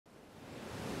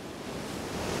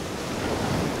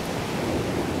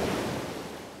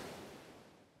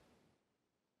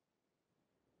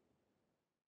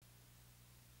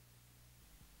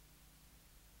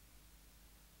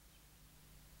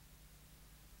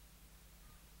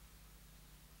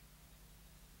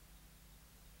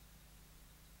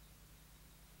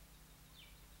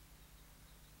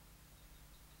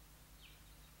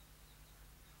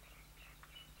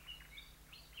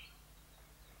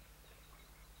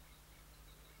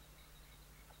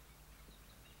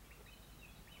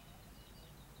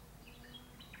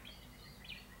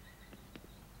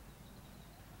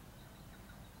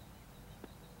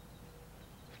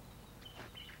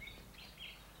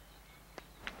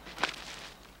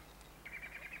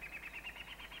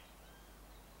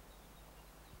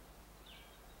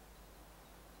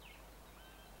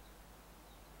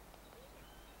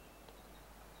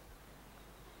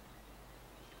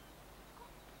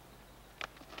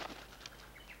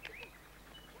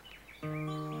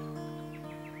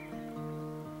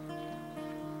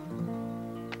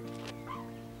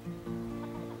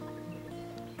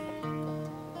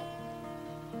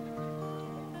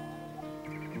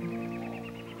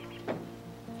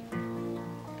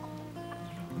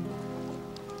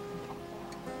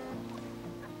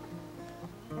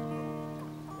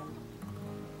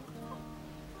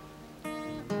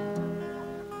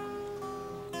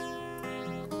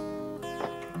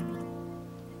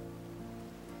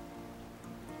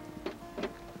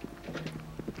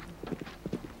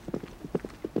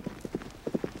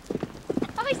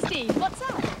Gee, what's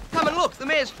that? Come and look, the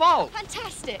mare's foal.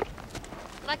 Fantastic.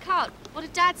 But I can't. What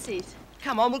if Dad sees?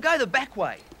 Come on, we'll go the back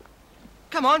way.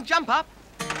 Come on, jump up.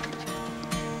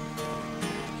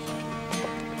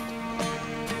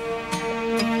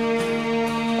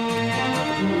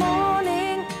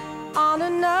 Morning on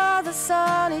another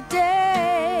sunny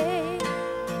day,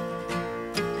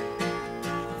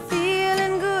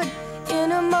 feeling good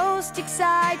in a most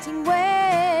exciting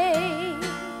way,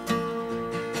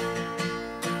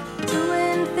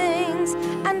 doing things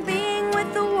and being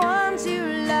with the ones you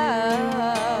love.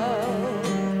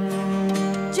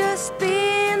 Just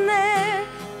being there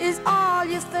is all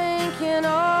you're thinking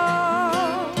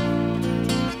of.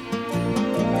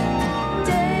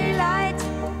 Daylight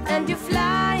and you're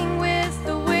flying with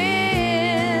the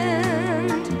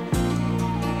wind.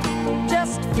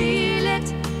 Just feel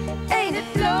it, ain't it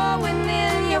blowing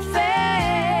in your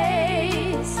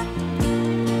face?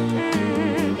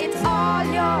 It's all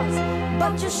yours,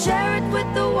 but you share it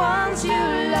with the ones you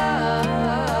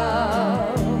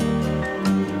love.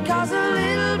 'Cause a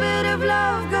little bit of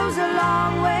love goes a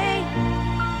long way.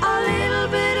 A little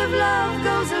bit of love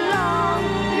goes a long,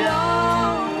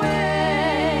 long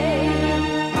way.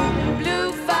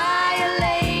 Blue fire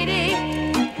lady,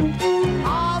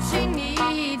 all she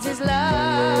needs is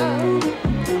love.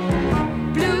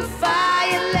 Blue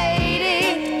fire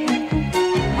lady,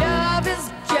 love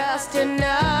is just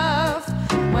enough.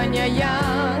 When you're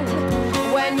young,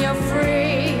 when you're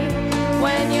free,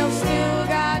 when you've still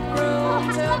got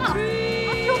room to breathe.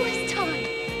 After all this time.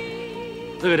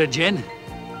 Look at her, Jen.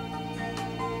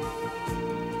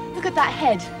 Look at that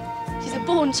head. She's a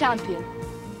born champion.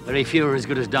 Very few are as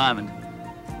good as Diamond.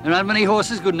 There aren't many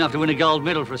horses good enough to win a gold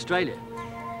medal for Australia.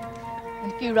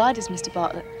 And few riders, Mr.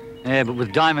 Bartlett. Yeah, but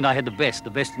with Diamond I had the best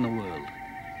in the world.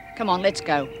 Come on, let's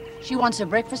go. She wants her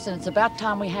breakfast and it's about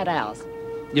time we had ours.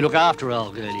 You look after her,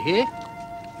 old girl, you hear?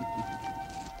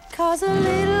 'Cause a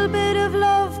little bit of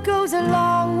love goes a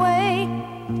long way.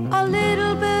 A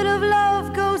little bit of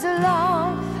love goes a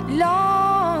long,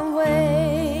 long way.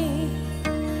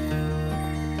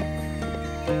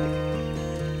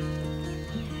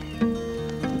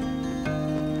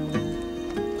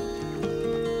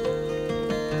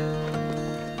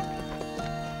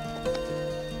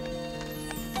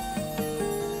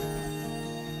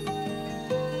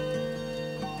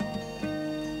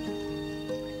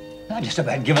 I just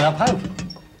about given up hope.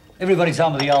 Everybody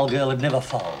told me the old girl would never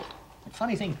fold.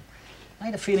 Funny thing, I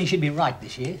had a feeling she'd be right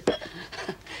this year.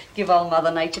 Give old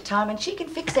Mother Nature time and she can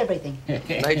fix everything.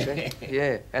 Nature,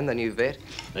 yeah, and the new vet.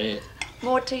 There.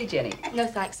 More tea, Jenny? No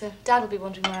thanks, sir. Dad will be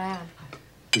wondering where I am.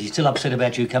 Is he still upset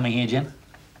about you coming here, Jen?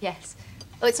 Yes.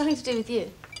 Oh, it's nothing to do with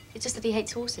you. It's just that he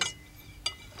hates horses.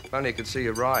 If only he could see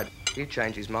you ride, he'd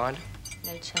change his mind.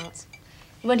 No chance.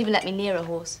 He won't even let me near a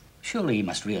horse. Surely you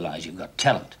must realise you've got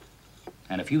talent.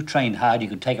 And if you trained hard, you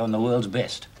could take on the world's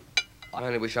best. I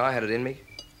only wish I had it in me.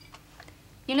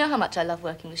 You know how much I love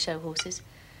working with show horses.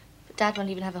 But Dad won't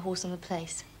even have a horse on the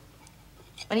place.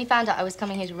 When he found out I was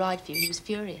coming here to ride for you, he was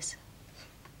furious.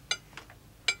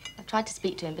 I've tried to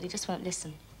speak to him, but he just won't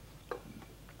listen.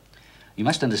 You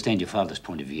must understand your father's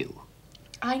point of view.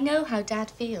 I know how Dad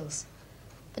feels,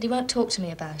 but he won't talk to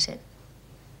me about it.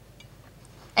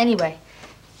 Anyway,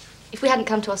 if we hadn't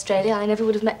come to Australia, I never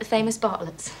would have met the famous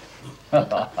Bartletts.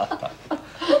 I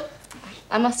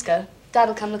must go. Dad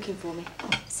will come looking for me.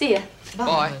 See ya.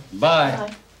 Bye. Bye.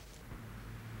 Bye.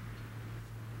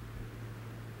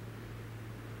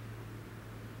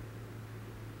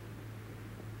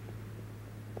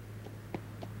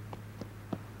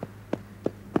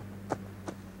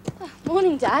 Oh,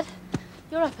 morning, Dad.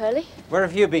 You're up early. Where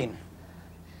have you been?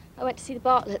 I went to see the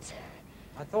Bartletts.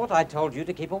 I thought I told you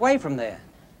to keep away from there.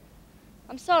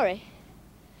 I'm sorry.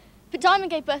 But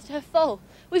Diamond gave birth to her foal.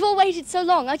 We've all waited so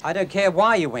long. I don't care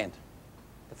why you went.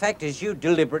 The fact is you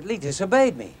deliberately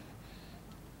disobeyed me.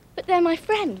 But they're my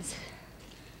friends.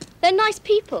 They're nice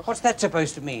people. What's that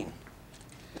supposed to mean?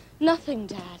 Nothing,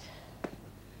 Dad.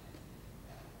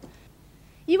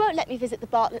 You won't let me visit the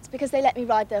Bartletts because they let me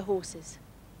ride their horses.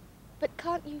 But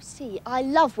can't you see, I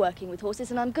love working with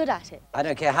horses and I'm good at it. I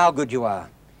don't care how good you are.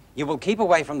 You will keep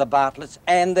away from the Bartletts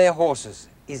and their horses.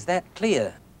 Is that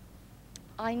clear?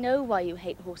 I know why you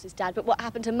hate horses, Dad, but what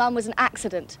happened to Mum was an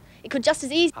accident. It could just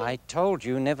as easily... I told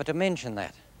you never to mention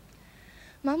that.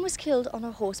 Mum was killed on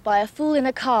a horse by a fool in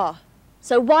a car.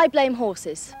 So why blame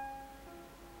horses?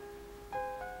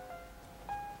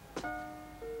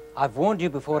 I've warned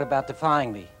you before about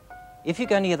defying me. If you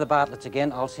go near the Bartletts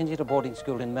again, I'll send you to boarding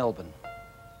school in Melbourne.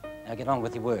 Now get on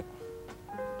with your work.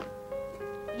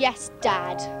 Yes,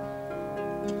 Dad.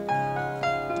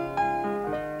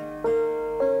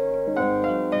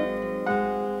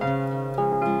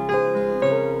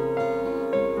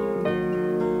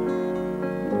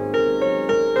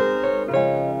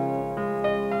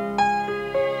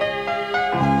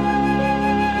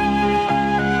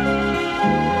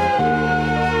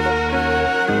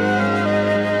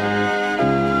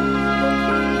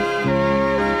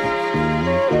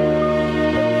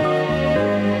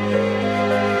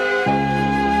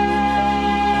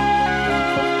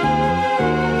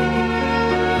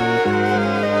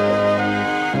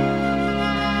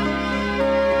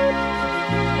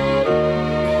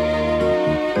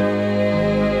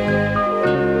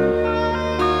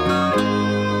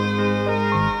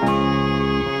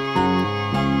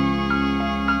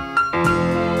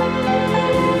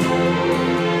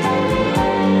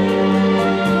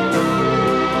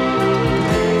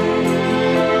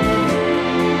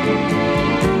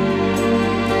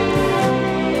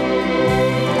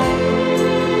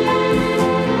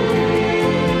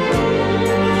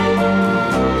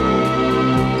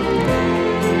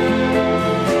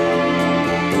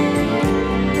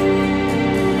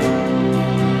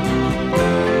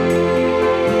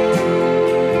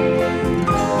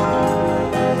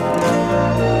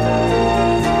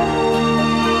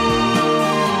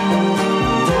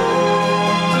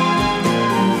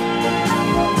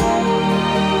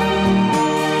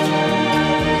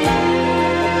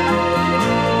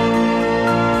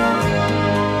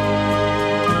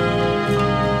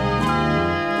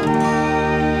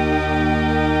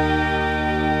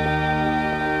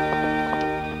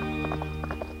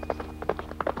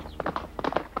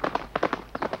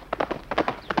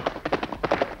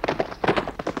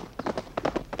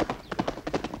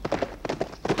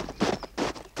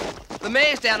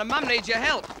 mare's down and Mum needs your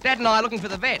help. Dad and I are looking for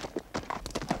the vet.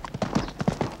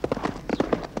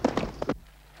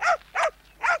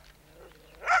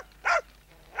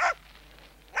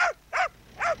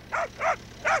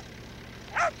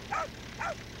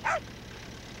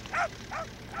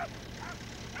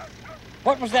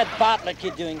 What was that Bartlett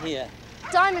kid doing here?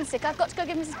 Diamond's sick. I've got to go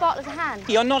give Mrs. Bartlett a hand.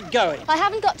 You're not going. I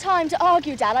haven't got time to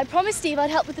argue, Dad. I promised Steve I'd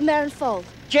help with the mare and foal.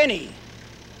 Jenny!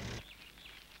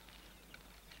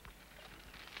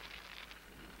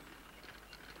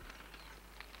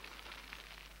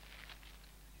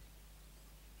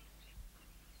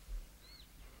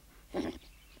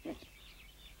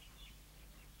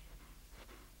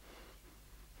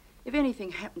 If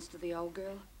anything happens to the old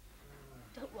girl...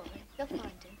 Don't worry. They'll find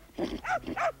him.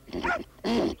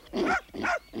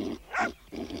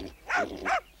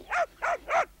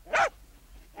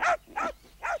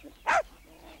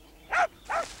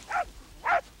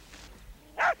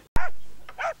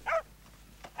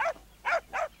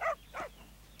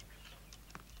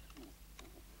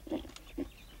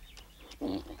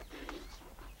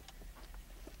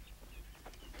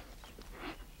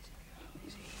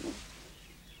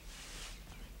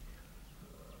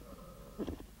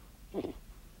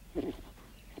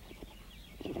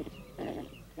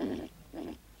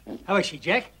 How is she,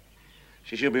 Jack?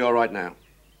 She should be all right now.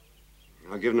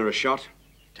 I've given her a shot.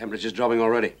 Temperature's dropping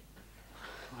already.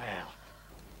 Well.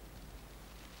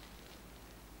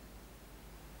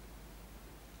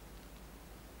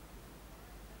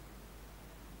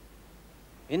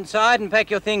 Inside and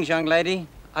pack your things, young lady.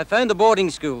 I phoned the boarding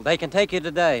school. They can take you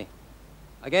today.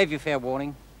 I gave you fair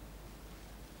warning.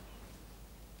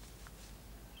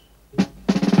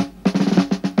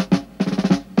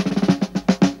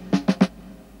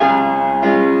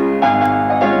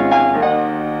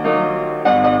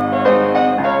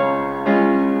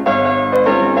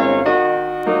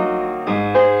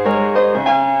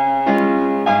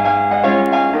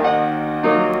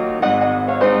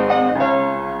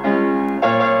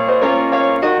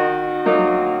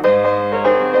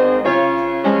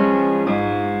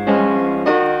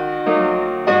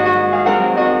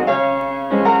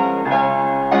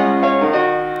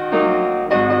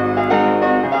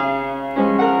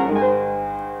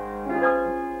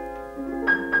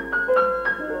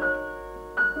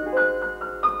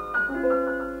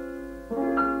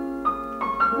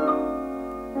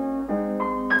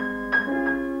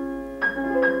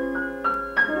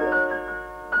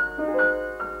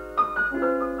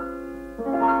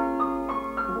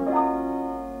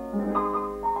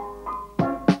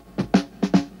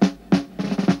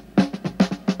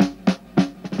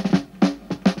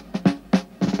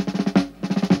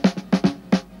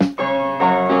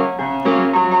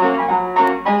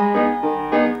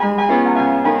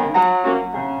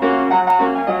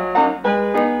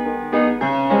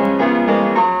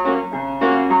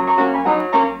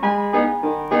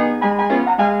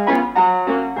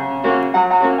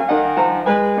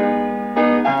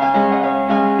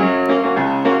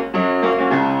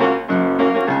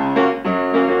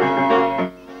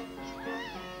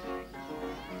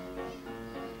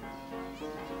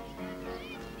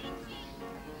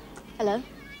 Hello?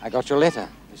 I got your letter.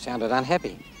 You sounded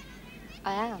unhappy.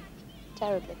 I am.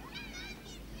 Terribly.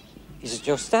 Is it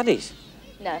your studies?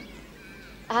 No.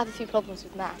 I have a few problems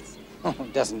with maths. Oh,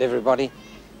 doesn't everybody?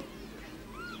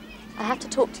 I have to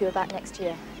talk to you about next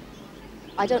year.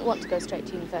 I don't want to go straight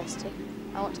to university.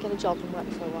 I want to get a job and work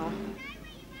for a while.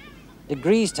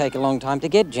 Degrees take a long time to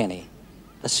get, Jenny.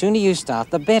 The sooner you start,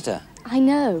 the better. I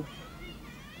know.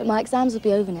 But my exams will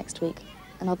be over next week,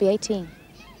 and I'll be 18.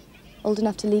 Old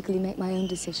enough to legally make my own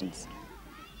decisions.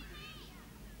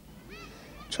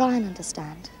 Try and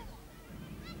understand.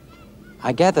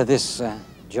 I gather this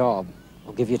job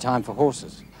will give you time for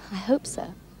horses. I hope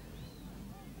so.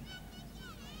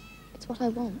 It's what I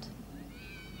want.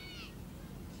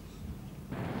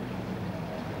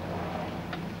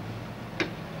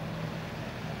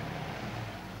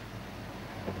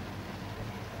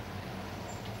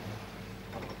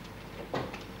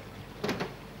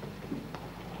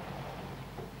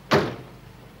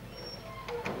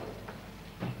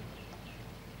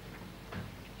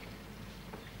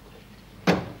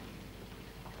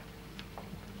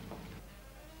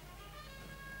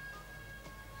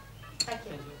 Thank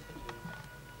you.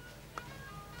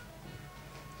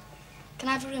 Can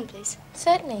I have a room, please?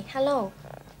 Certainly. How long?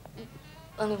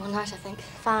 Only one night, I think.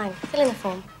 Fine. Fill in the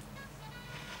form.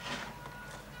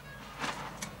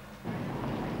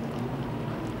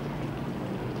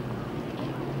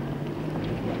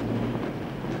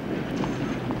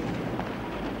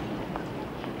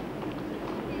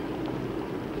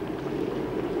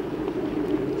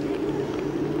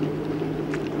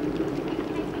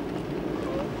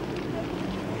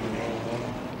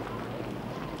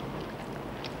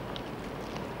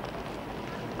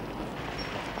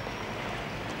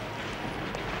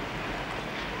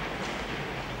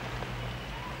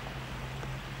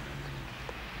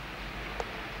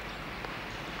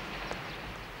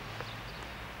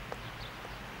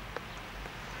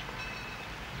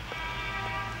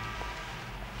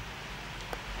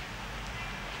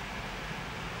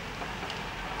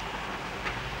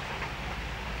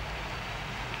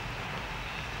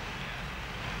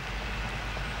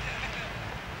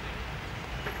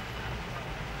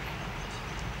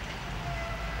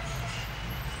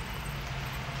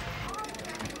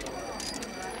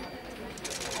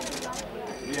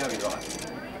 Yeah, you're right.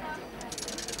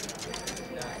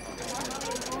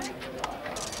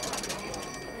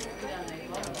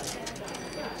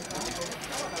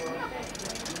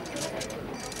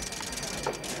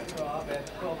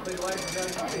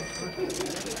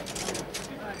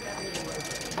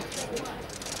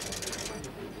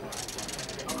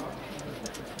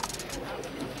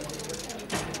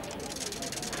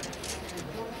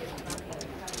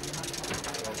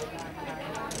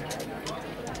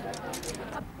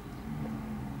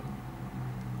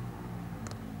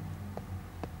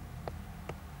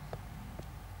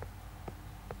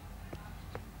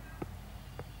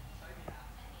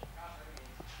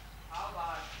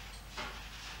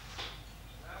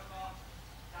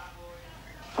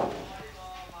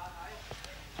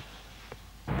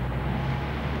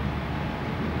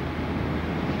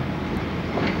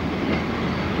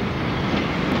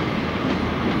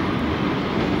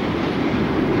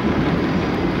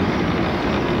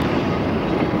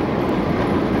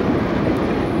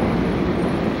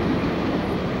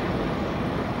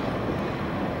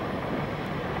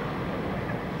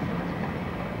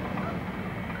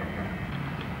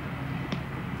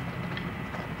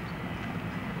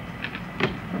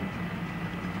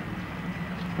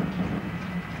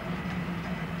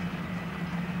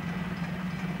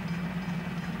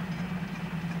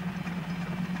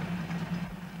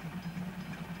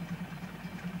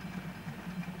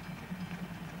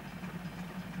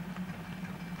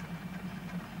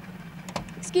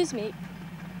 Excuse me,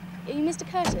 are you Mr.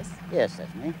 Curtis? Yes,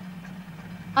 that's me.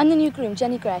 I'm the new groom,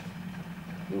 Jenny Gray.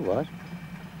 You what?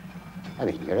 I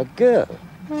mean, you're a girl.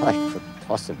 I couldn't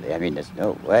possibly. I mean, there's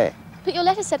no way. But your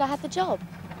letter said I had the job.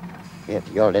 Yeah,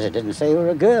 but your letter didn't say you were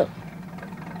a girl.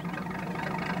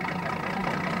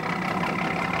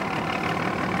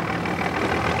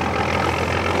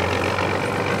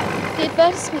 The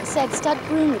advertisement said stud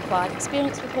groom required,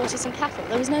 experience with horses and cattle.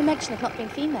 There was no mention of not being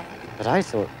female. But I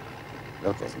thought,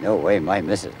 look, there's no way my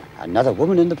missus, another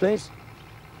woman in the place.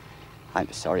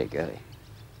 I'm sorry, girlie.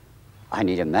 I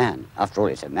need a man. After all,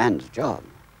 it's a man's job.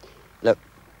 Look,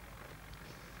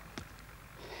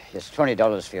 here's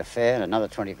 $20 for your fare and another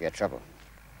 20 for your trouble.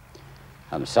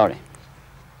 I'm sorry.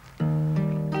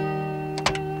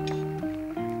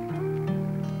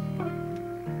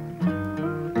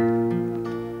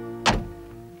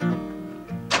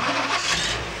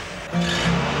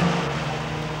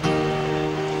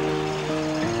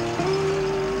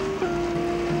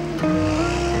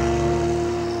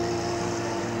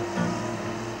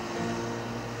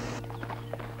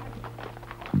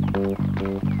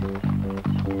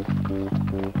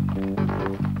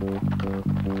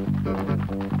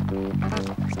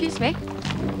 Excuse me.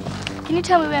 Can you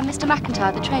tell me where Mr.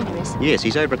 McIntyre, the trainer, is? Yes,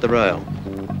 he's over at the rail.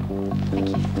 Thank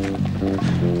you.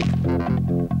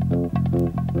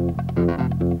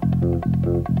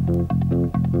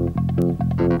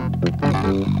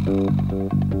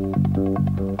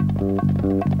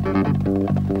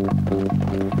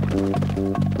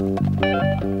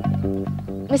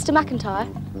 Mr. McIntyre,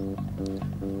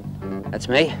 That's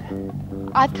me.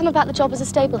 I've come about the job as a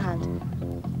stable hand.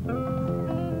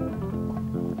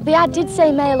 The ad did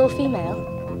say male or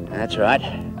female. That's right.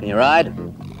 Can you ride?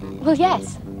 Well,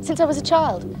 yes, since I was a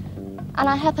child. And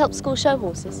I have helped school show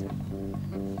horses.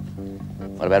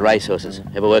 What about racehorses?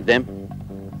 Ever worked them?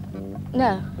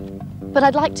 No, but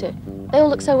I'd like to. They all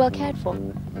look so well cared for.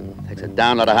 Takes a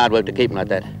darn lot of hard work to keep them like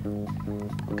that.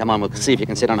 Well, come on, we'll see if you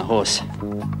can sit on a horse.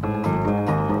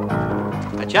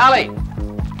 Hey, Charlie!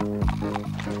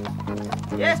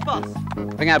 Yes, boss.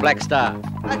 Bring out Black Star.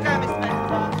 Okay, Mr.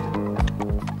 McIntyre.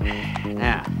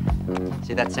 Now,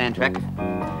 see that sand track?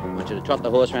 I want you to trot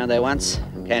the horse round there once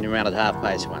and canter him round at half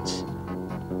pace once.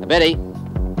 Now, Betty,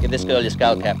 give this girl your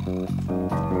skull cap.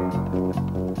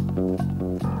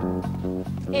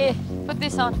 Here, put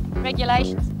this on.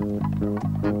 Regulations.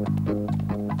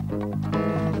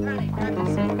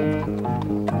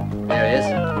 There he is.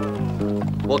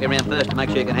 Walk him around first to make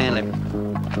sure you can handle him.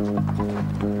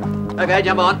 Okay,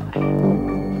 jump on.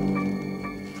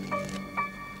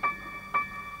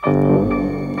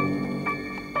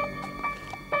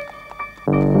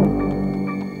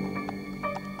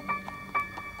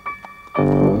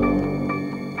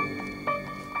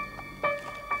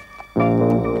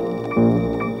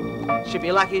 Should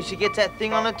be lucky if she gets that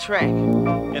thing on a track.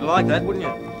 You'd like that, wouldn't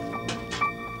you?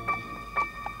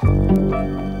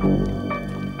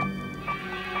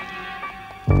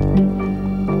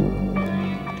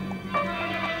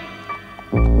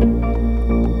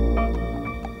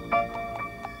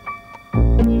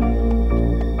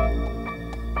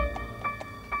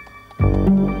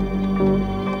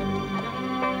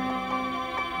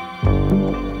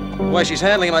 The way she's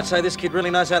handling him, I'd say this kid really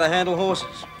knows how to handle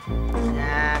horses.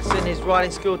 Nah, I've seen his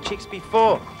riding school chicks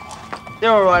before.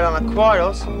 They're all right on a quiet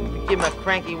horse. You give them a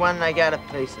cranky one, they go to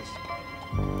pieces.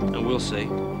 And we'll see.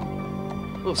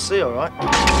 We'll see, all right.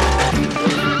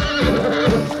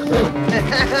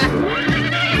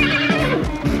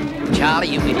 Charlie,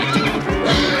 you idiot.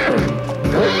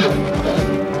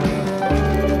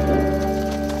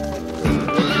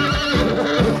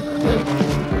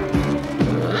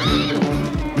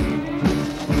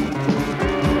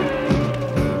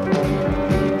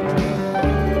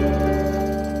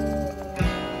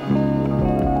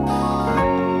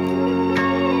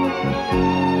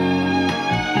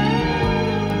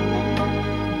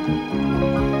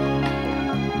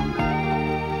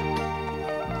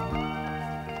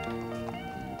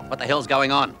 What the hell's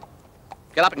going on?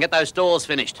 Get up and get those stalls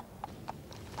finished.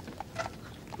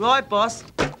 Right, boss.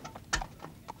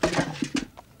 And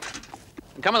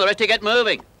come on, the rest of you get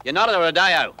moving. You're not at a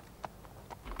rodeo.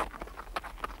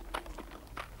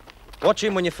 Watch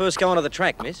him when you first go onto the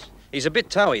track, miss. He's a bit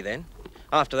towy then.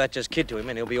 After that, just kid to him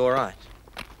and he'll be all right.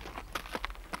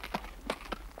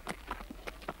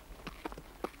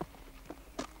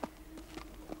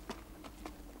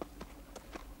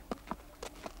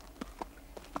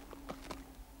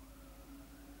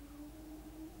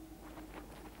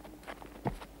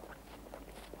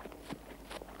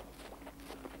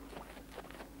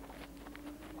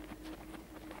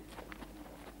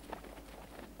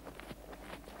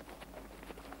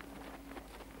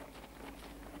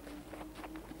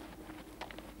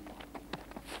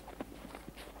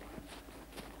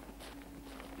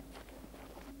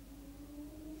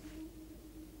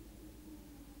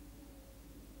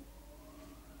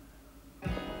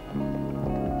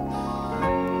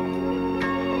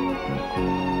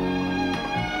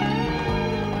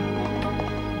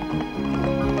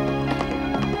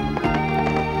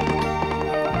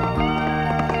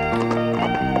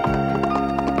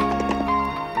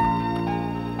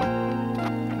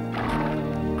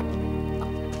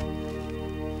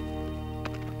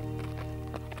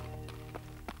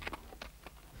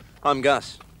 I'm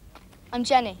Gus. I'm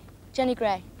Jenny. Jenny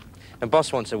Gray. And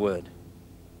boss wants a word.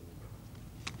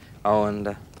 Oh,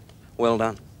 and well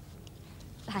done.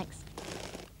 Thanks.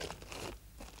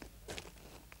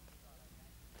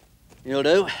 You'll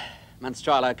do. Month's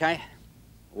trial, okay?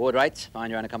 Award rates, find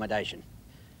your own accommodation.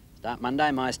 Start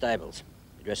Monday, my stables.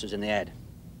 Address was in the ad.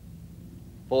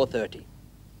 4:30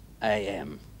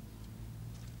 a.m.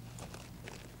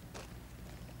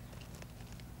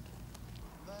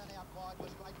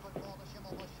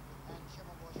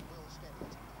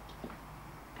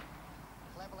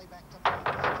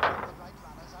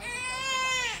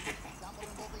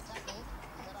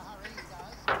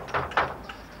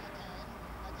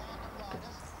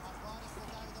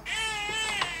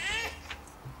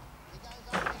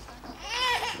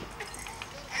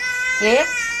 Yeah?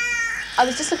 I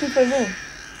was just looking for a room.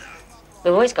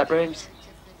 We've always got rooms.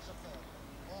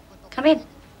 Come in.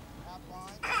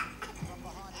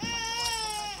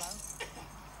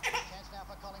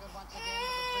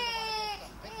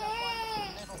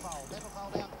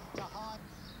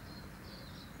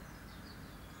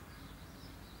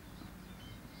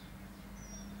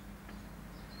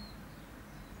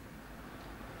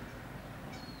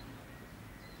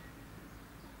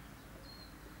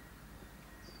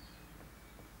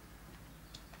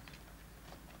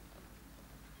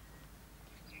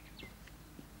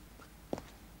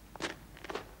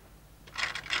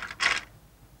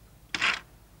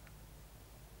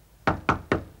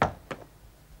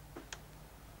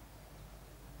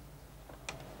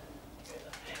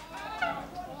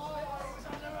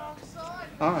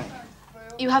 Hi.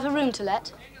 You have a room to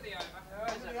let?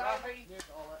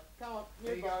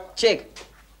 Chick.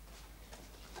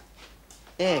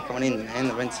 Yeah, come on in, man.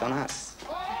 The rent's on us.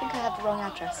 I think I have the wrong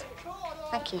address.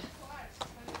 Thank you.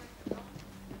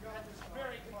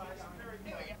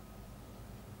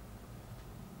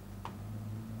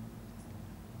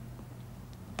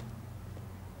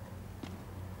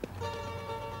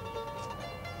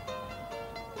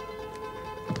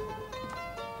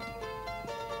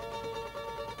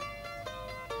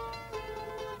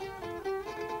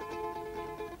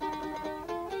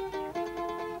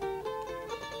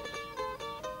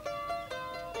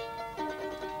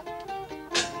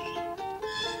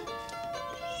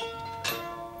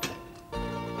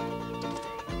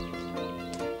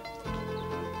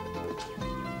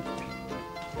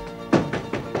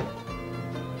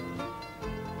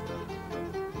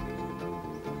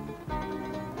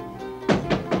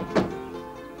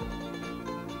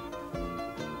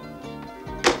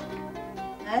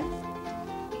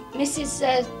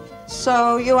 Mrs.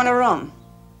 So, you want a room?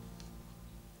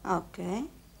 Okay.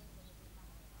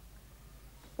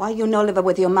 Why you no live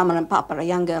with your mama and papa, a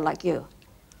young girl like you?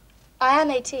 I am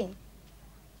 18.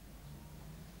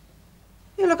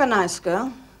 You look a nice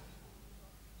girl.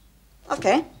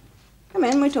 Okay. Come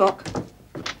in, we talk.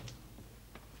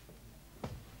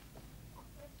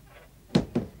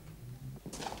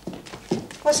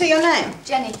 What's your name?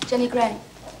 Jenny Gray.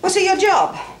 What's your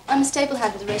job? I'm a stable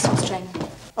hand with a racehorse trainer.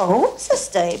 Oh, it's a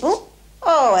stable.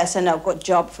 Oh, that's a no good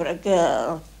job for a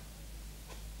girl.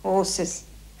 Horses.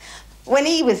 When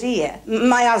he was here,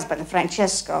 my husband,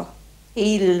 Francesco,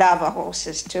 he loved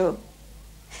horses too.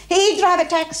 He drive a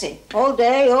taxi all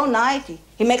day, all night.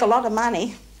 He make a lot of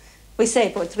money. We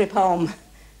saved for a trip home.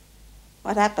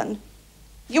 What happened?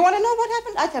 You want to know what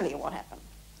happened? I tell you what happened.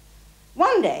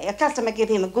 One day, a customer gave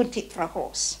him a good tip for a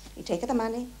horse. He take the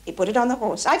money, he put it on the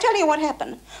horse. I tell you what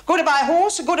happened. Goodbye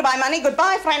horse, goodbye money,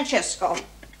 goodbye Francesco.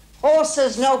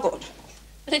 Horses no good.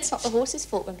 But it's not the horse's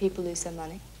fault when people lose their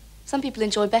money. Some people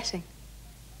enjoy betting.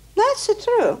 That's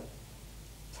true.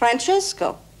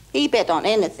 Francesco, he bet on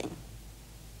anything.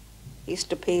 He's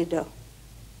stupido.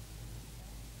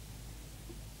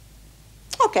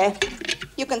 Okay,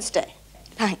 you can stay.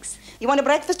 Thanks. You want a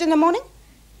breakfast in the morning?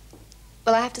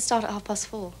 Well, I have to start at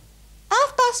 4:30.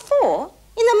 4:30?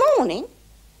 In the morning?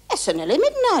 It's nearly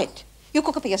midnight. You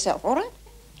cook it for yourself, all right?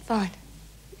 Fine.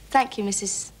 Thank you,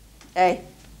 Mrs. Hey,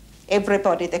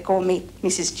 everybody, they call me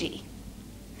Mrs. G.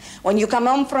 When you come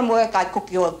home from work, I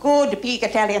cook you a good pig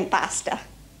Italian pasta.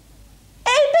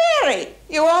 Hey, Barry,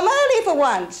 you home early for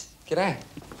once. G'day.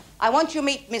 I want you to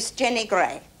meet Miss Jenny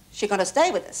Gray. She's gonna stay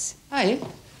with us. Hey,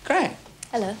 great.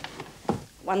 Hello.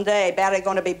 One day, Barry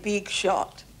gonna be big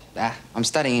shot. I'm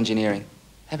studying engineering.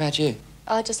 How about you?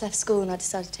 I just left school and I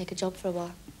decided to take a job for a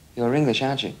while. You're English,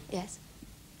 aren't you? Yes.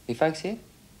 You folks here?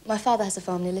 My father has a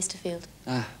farm near Listerfield.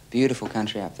 Beautiful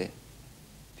country up there.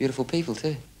 Beautiful people,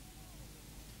 too.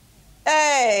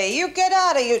 Hey, you get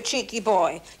out of here, cheeky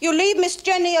boy. You leave Miss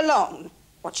Jenny alone.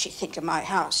 What's she think of my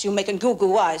house? You making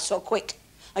goo-goo eyes so quick.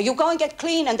 Now you go and get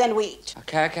clean and then we eat.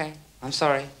 Okay. I'm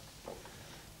sorry.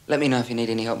 Let me know if you need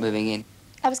any help moving in.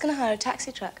 I was going to hire a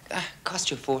taxi truck.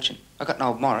 Cost you a fortune. I got an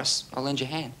old Morris. I'll lend you a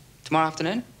hand. Tomorrow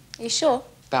afternoon? Are you sure?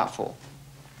 About 4.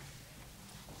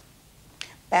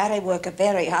 Barry work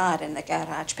very hard in the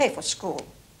garage, pay for school.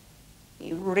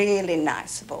 You really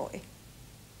nice boy.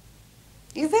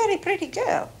 You very pretty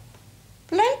girl.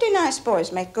 Plenty nice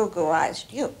boys make goo-goo eyes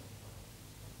at you.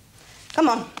 Come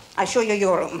on, I show you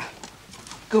your room.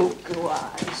 Goo-goo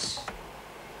eyes.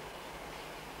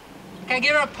 Can I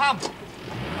give her a pump?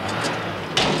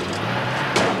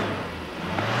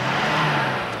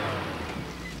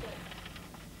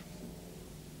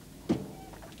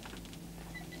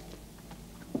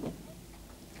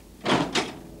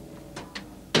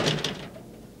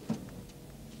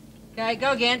 Okay,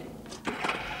 go again.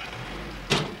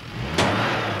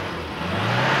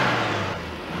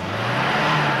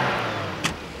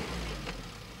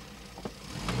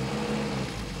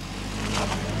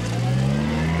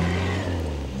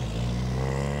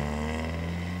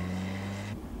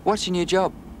 What's your new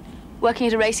job? Working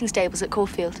at a racing stables at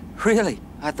Caulfield. Really?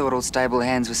 I thought all stable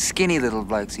hands were skinny little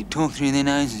blokes who talk through their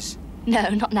noses. No,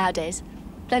 not nowadays.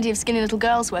 Plenty of skinny little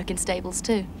girls work in stables,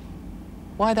 too.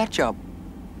 Why that job?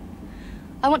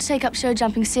 I want to take up show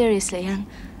jumping seriously, and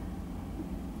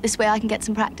this way I can get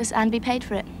some practice and be paid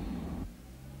for it.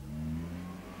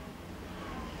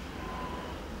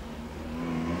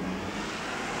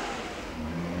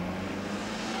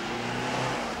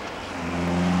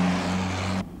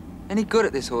 Any good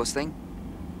at this horse thing?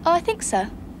 Oh, I think so.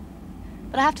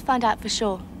 But I have to find out for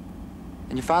sure.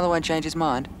 And your father won't change his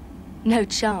mind? No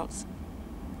chance.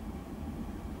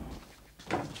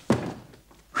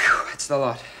 Whew, that's the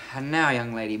lot. And now,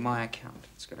 young lady, my account.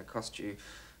 It's going to cost you...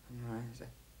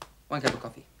 1 cup of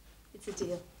coffee. It's a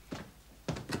deal.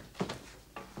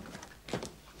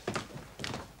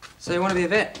 So you want to be a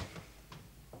vet?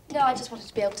 No, I just wanted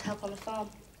to be able to help on the farm.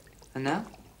 And now?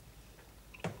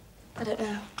 I don't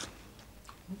know.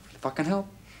 If I can help.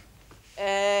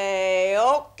 Hey,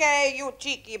 okay, you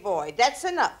cheeky boy. That's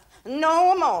enough.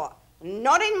 No more.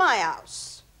 Not in my house.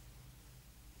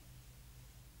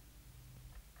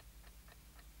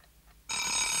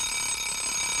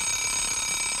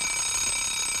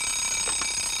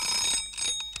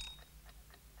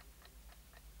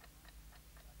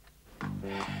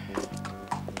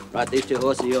 Right, these 2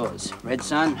 horses are yours. Red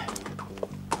Sun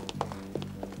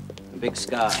and Big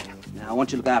Sky. Now, I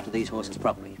want you to look after these horses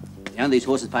properly. You know, these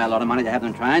horses pay a lot of money to have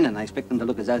them trained, and they expect them to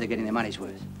look as though they're getting their money's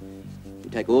worth. You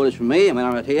take orders from me, and when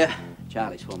I'm out here,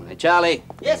 Charlie's for me. Hey, Charlie.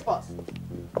 Yes, boss.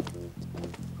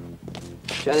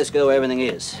 Show this girl where everything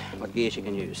is, what gear she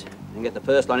can use, and get the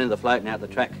first line into the float and out the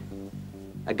track.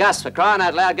 Gus, for crying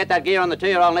out loud, get that gear on the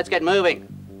 2-year-old and let's get moving.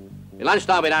 Your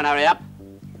lunchtime, we don't hurry up.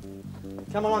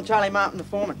 Come along, Charlie Martin, the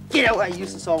foreman. Get away,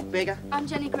 useless old beggar. I'm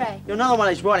Jenny Gray. You're another one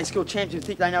of these riding school champs who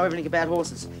think they know everything about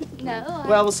horses. No,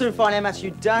 Well, we'll soon find how much you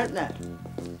don't know.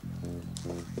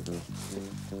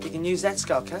 You can use that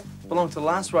skull cap. Belonged to the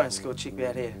last riding school chick we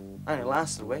had here. Only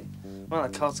lasted a week. One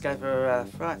of the colts gave her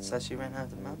fright, so she ran home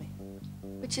to Mummy.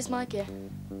 Which is my gear?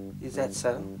 Use that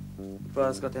saddle. The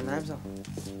brothers got their names on.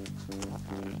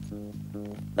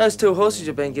 Those 2 horses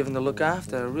you've been given to look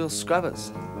after are real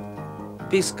scrubbers.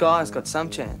 Big Sky's got some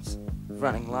chance of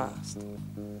running last.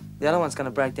 The other one's going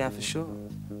to break down for sure.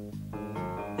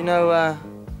 You know,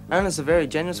 owners are very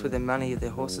generous with their money if their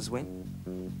horses win.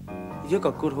 If you've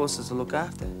got good horses to look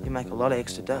after, you make a lot of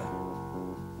extra dough.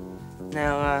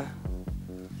 Now,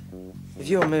 if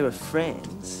you and me were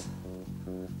friends,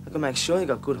 I could make sure you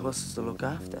got good horses to look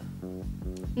after.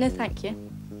 No, thank you.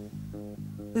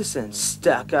 Listen,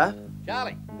 stuck up.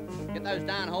 Charlie, get those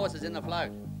darn horses in the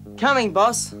float. Coming,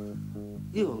 boss.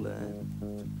 You'll learn.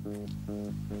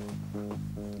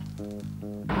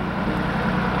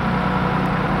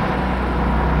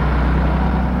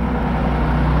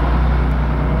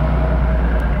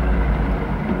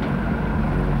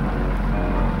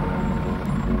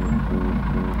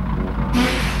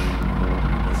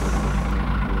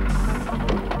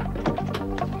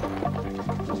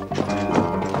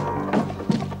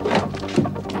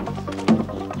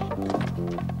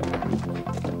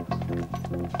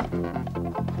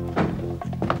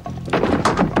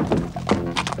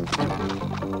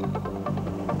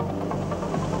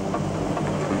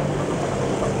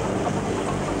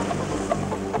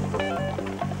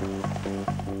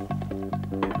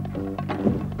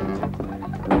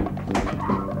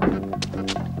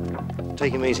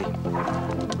 Take him easy.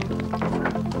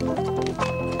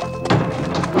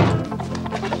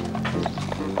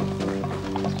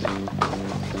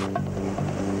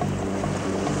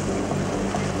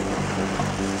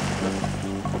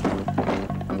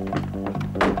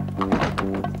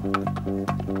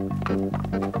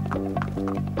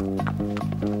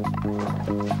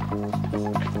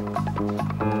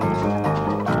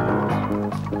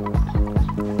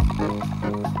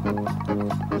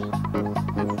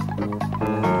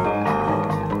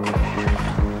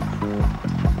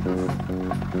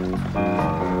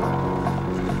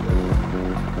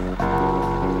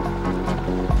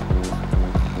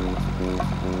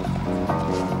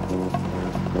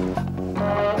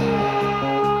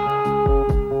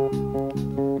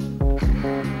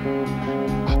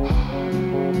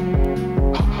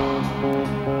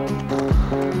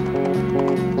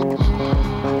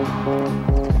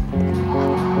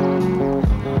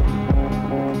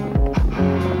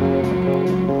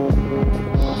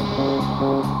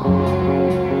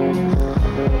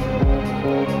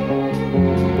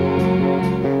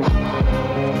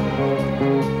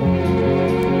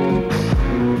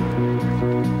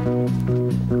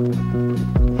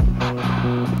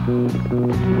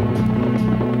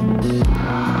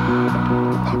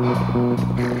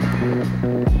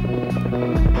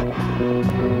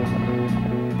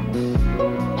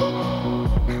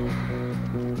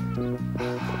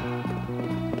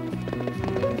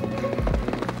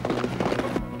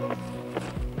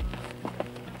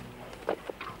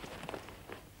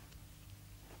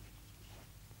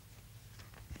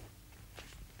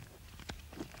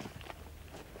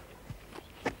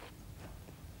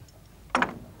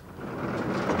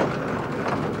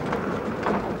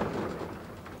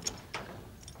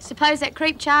 Suppose that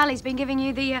creep Charlie's been giving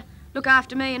you the look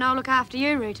after me and I'll look after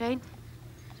you routine.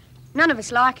 None of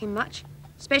us like him much,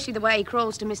 especially the way he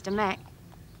crawls to Mr. Mac.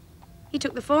 He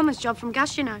took the foreman's job from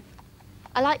Gus, you know.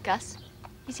 I like Gus.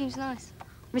 He seems nice.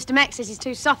 Mr. Mac says he's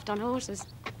too soft on horses.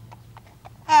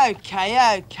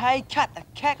 Okay, cut the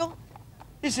cackle.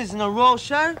 This isn't a royal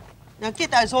show. Now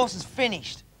get those horses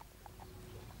finished.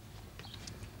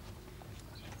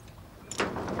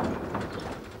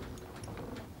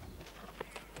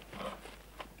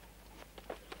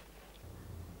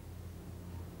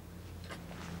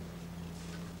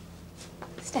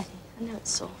 Steady. I know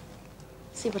it's sore.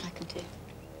 See what I can do.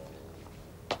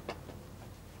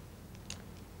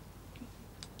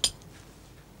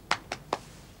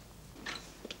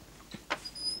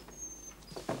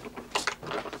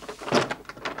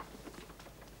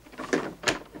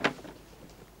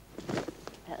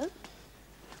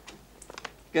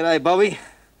 G'day, Bobby.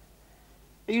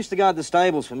 He used to guard the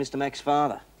stables for Mr. Mac's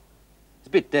father. He's a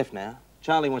bit deaf now.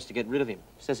 Charlie wants to get rid of him.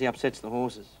 Says he upsets the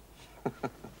horses.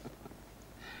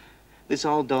 This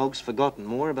old dog's forgotten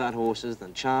more about horses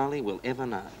than Charlie will ever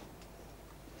know.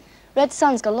 Red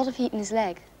Sun's got a lot of heat in his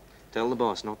leg. Tell the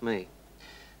boss, not me.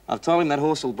 I've told him that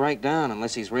horse will break down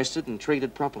unless he's rested and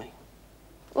treated properly.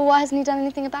 Well, why hasn't he done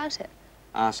anything about it?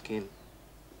 Ask him.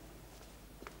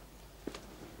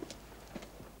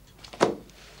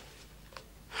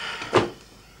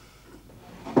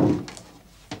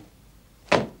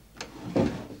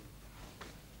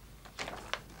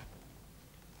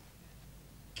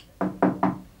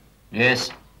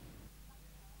 Yes.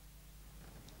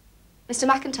 Mr.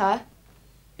 McIntyre,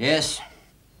 Yes.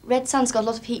 Red Sun's got a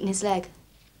lot of heat in his leg.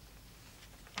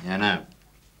 Yeah, I know.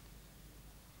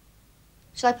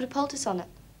 Shall I put a poultice on it?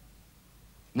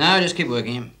 No, just keep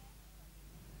working him.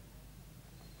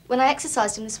 When I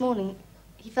exercised him this morning,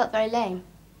 he felt very lame.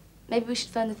 Maybe we should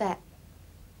phone the vet.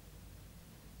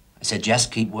 I said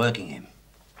just keep working him.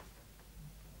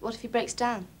 What if he breaks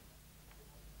down?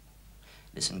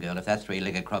 Listen, girl, if that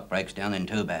three-legged crock breaks down, then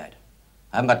too bad.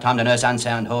 I haven't got time to nurse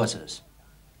unsound horses.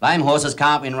 Lame horses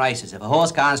can't win races. If a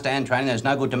horse can't stand training, there's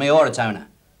no good to me or its owner.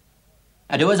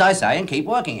 Now do as I say and keep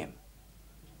working him.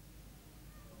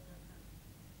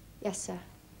 Yes, sir.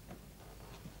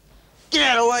 Get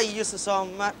out of the way, you useless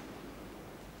old mutt.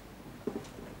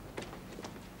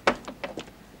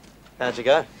 How'd you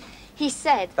go? He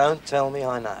said... Don't tell me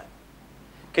I know.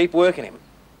 Keep working him.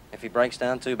 If he breaks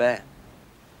down, too bad.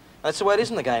 That's the way it is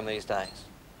in the game these days.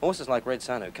 Horses like Red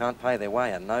Sun who can't pay their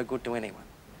way are no good to anyone.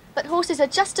 But horses are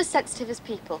just as sensitive as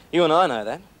people. You and I know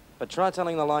that, but try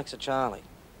telling the likes of Charlie.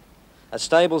 A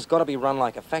stable's got to be run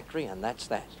like a factory, and that's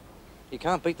that. You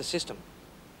can't beat the system.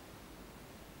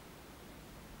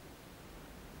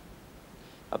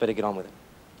 I better get on with it.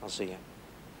 I'll see you.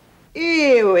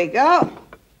 Here we go.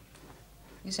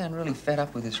 You sound really fed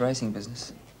up with this racing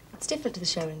business. It's different to the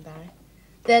showing, Barry.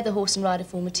 There, the horse and rider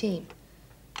form a team.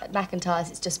 At McIntyre's,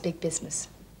 it's just big business.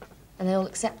 And they all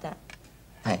accept that.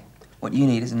 Hey, what you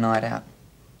need is a night out.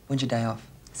 When's your day off?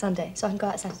 Sunday, so I can go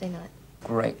out Saturday night.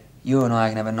 Great. You and I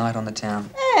can have a night on the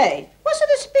town. Hey, what's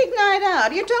this big night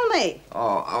out? You tell me.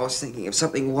 Oh, I was thinking of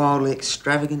something wildly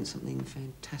extravagant, something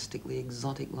fantastically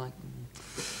exotic like...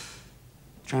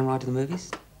 train ride to the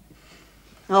movies?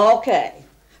 Okay.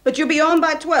 But you'll be home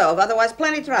by 12, otherwise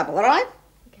plenty trouble, all right?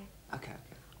 Okay.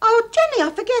 Oh, Jenny,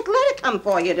 I forget. Letter come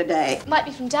for you today. Might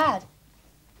be from Dad.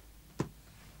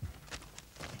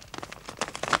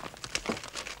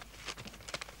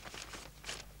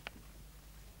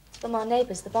 From our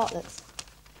neighbours, the Bartletts.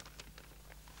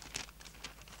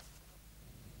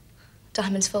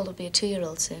 Diamond's foal will be a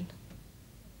 2-year-old soon.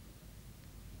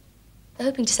 They're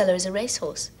hoping to sell her as a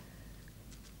racehorse.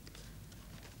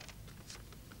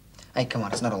 Hey, come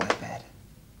on, it's not all that bad.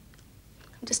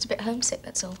 I'm just a bit homesick,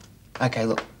 that's all. Okay,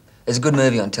 look, there's a good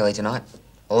movie on telly tonight.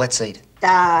 Well, let's eat.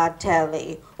 Ah,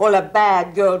 Telly. All the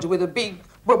bad girls with the big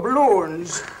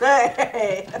balloons.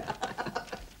 Hey.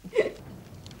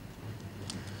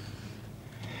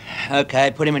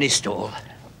 Okay, put him in his stall.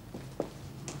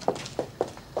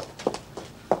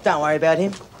 Don't worry about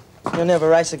him. He'll never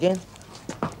race again.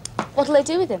 What'll they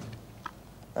do with him?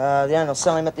 The owner will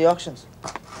sell him at the auctions.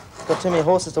 Got too many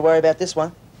horses to worry about this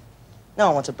one. No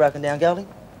one wants a broken down gelding.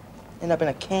 End up in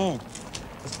a can.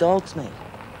 As dog's meat.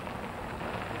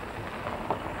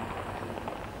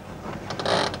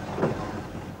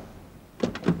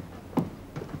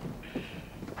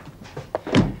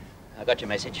 I got your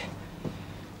message.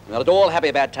 We're not at all happy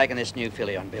about taking this new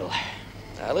filly on, Bill.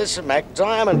 Now listen, Mac,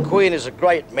 Diamond Queen is a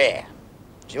great mare.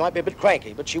 She might be a bit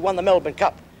cranky, but she won the Melbourne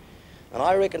Cup. And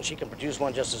I reckon she can produce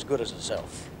one just as good as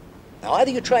herself. Now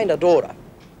either you train her daughter,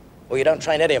 or you don't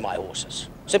train any of my horses.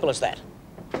 Simple as that.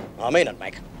 I mean it,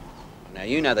 Mac. Now,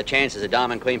 you know the chances of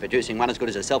Diamond Queen producing one as good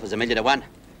as herself is 1,000,000 to 1.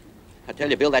 I tell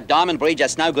you, Bill, that Diamond breed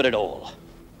just no good at all.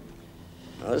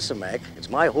 Now listen, Mac, it's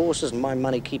my horses and my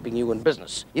money keeping you in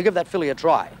business. You give that filly a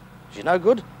try. If she's no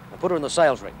good, I'll put her in the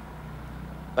sales ring.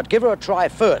 But give her a try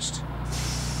first.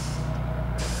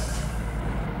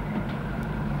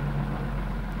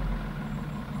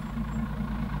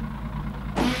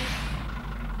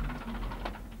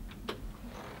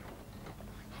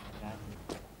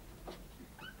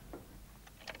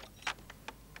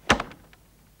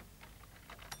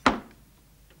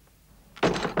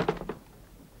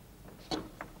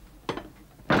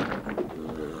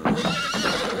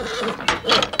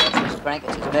 Frank,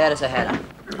 it's as bad as a hatter.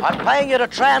 I'm paying you to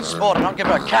transport her, not give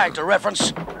her a character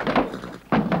reference.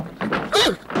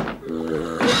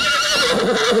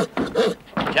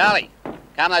 Charlie,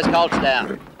 calm those colts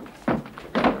down.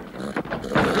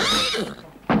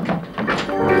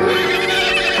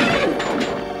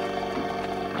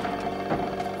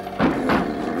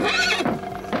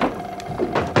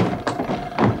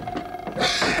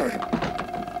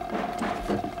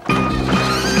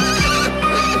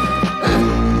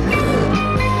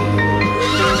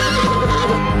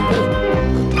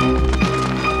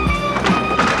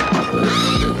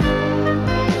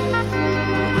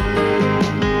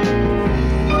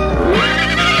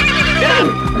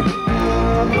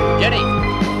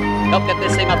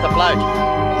 float.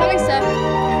 Coming, sir.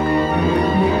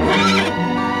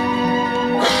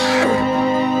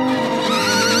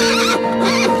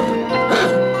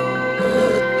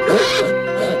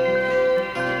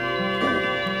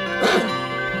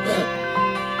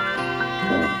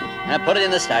 Now put it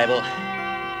in the stable.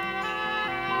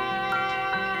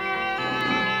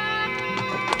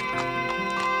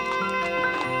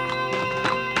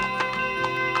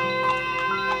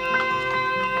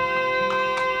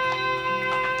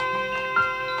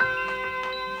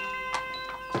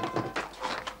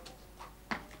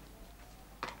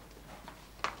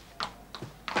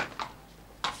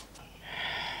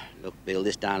 Look, Bill,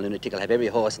 this darn lunatic will have every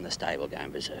horse in the stable going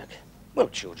berserk. Well,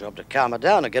 it's your job to calm her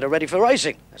down and get her ready for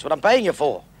racing. That's what I'm paying you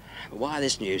for. But why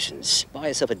this nuisance? Buy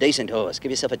yourself a decent horse.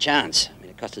 Give yourself a chance. I mean,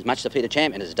 it costs as much to feed a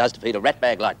champion as it does to feed a rat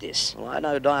bag like this. Well, I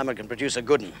know Diamond can produce a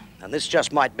good one, and this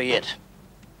just might be it.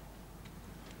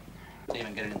 Don't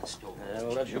even get it in the store.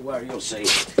 Well, don't you worry, you'll see.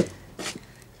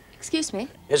 Excuse me.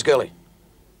 Yes, girlie.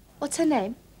 What's her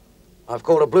name? I've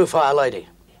called her Blue Fire Lady.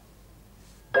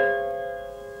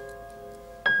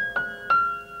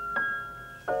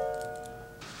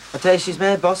 I tell you, she's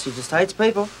mad, boss. She just hates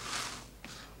people.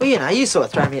 Well, you know, you saw her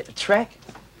throw me at the track.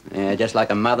 Yeah, just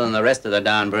like a mother and the rest of the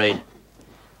darn breed.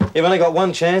 You've only got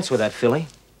one chance with that filly.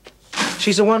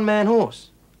 She's a one-man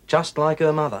horse, just like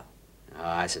her mother.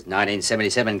 Oh, this is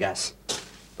 1977, Gus.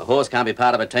 If a horse can't be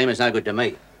part of a team, it's no good to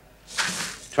me.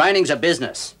 Training's a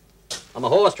business. I'm a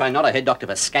horse trainer, not a head doctor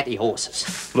for scatty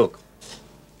horses. Look,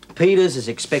 Peters is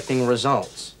expecting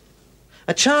results.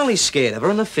 Charlie's scared of her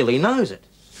and the filly knows it.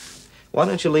 Why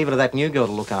don't you leave it to that new girl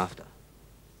to look after?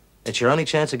 It's your only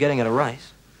chance of getting at a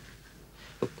race.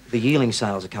 Look, the yearling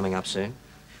sales are coming up soon.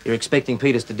 You're expecting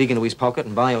Peters to dig into his pocket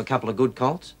and buy you a couple of good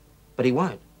colts, but he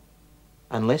won't.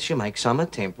 Unless you make some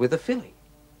attempt with a filly.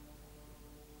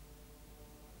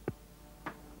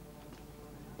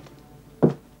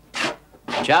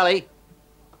 Charlie,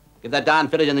 give that darn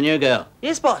filly to the new girl.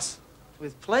 Yes, boss.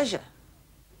 With pleasure.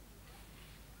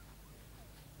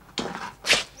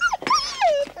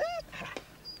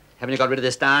 Haven't you got rid of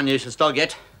this darn useless dog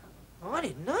yet? Oh, I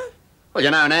didn't know. Well,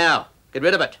 you know now. Get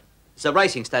rid of it. It's a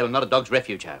racing stable, not a dog's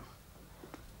refuge home.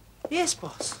 Yes,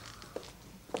 boss.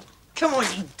 Come on,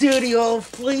 you dirty old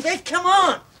fleeter. Come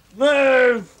on.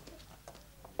 Move.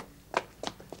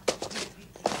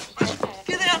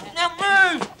 Get out.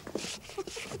 Now move.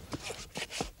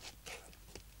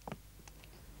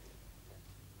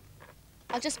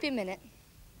 I'll just be a minute.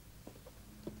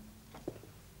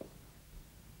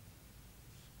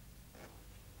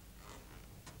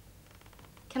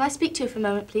 Can I speak to you for a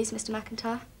moment, please, Mr.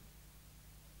 McIntyre?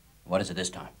 What is it this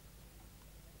time?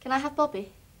 Can I have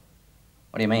Bobby?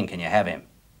 What do you mean, can you have him?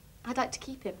 I'd like to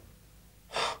keep him.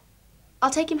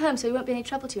 I'll take him home so he won't be any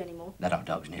trouble to you anymore. That old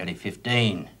dog's nearly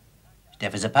 15. He's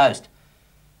deaf as a post.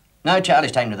 No,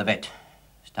 Charlie's taken to the vet.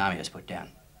 It's time he was put down.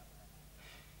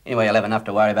 Anyway, you'll have enough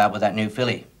to worry about with that new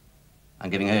filly. I'm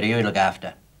giving her to you to look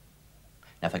after.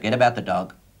 Now forget about the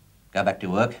dog. Go back to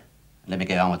work and let me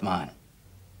get on with mine.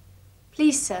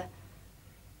 Please, sir.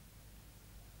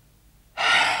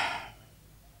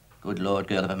 Good Lord,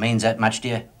 girl, if it means that much to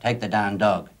you, take the darn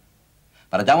dog.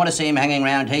 But I don't want to see him hanging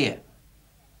round here.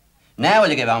 Now will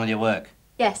you get on with your work?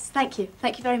 Yes, thank you.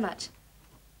 Thank you very much.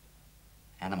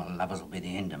 Animal lovers will be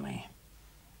the end of me.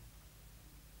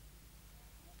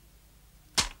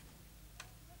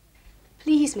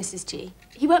 Please, Mrs. G.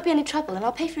 He won't be any trouble, and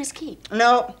I'll pay for his keep.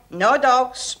 No, no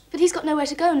dogs. But he's got nowhere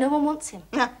to go. No one wants him.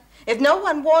 If no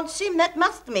one wants him, that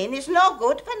must mean he's no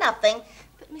good for nothing.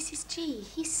 But, Mrs. G,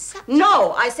 he's such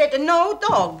No, I said no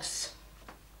dogs.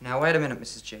 Now, wait a minute,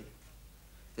 Mrs. G.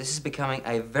 This is becoming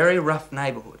a very rough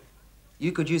neighbourhood.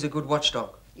 You could use a good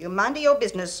watchdog. You mind your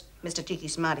business, Mr. Cheeky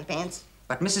Smarty Pants.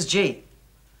 But, Mrs. G,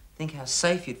 think how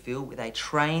safe you'd feel with a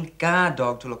trained guard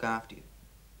dog to look after you.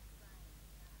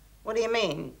 What do you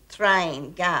mean,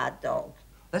 trained guard dog?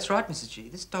 That's right, Mrs. G.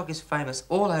 This dog is famous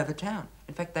all over town.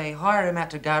 In fact, they hire him out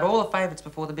to guard all the favourites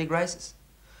before the big races.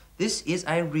 This is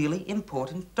a really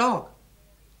important dog.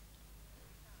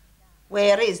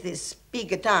 Where is this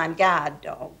bigger-time guard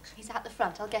dog? He's out the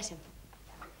front. I'll get him.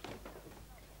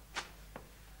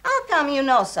 How come you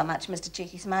know so much, Mr.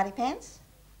 Cheeky Smarty Pants?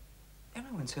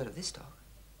 Everyone's heard of this dog.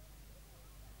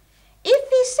 If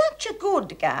he's such a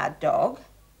good guard dog,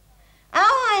 how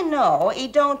I know he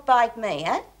don't bite me,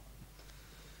 eh?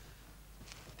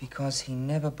 Because he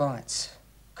never bites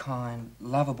kind,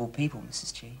 lovable people,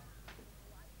 Mrs. G.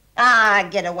 Ah,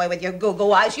 get away with your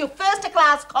goo-goo eyes, you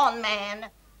first-class con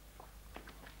man.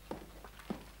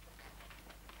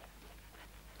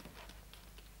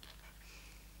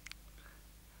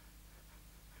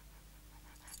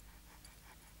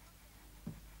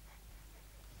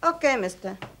 Okay,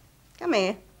 mister. Come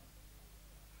here.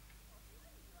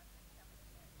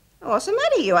 What's the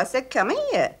matter, you? I said, come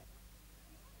here.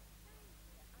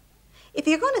 If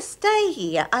you're going to stay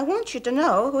here, I want you to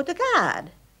know who to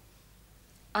guard.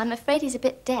 I'm afraid he's a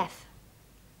bit deaf.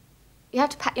 You have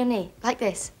to pat your knee, like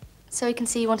this, so he can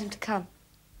see you want him to come.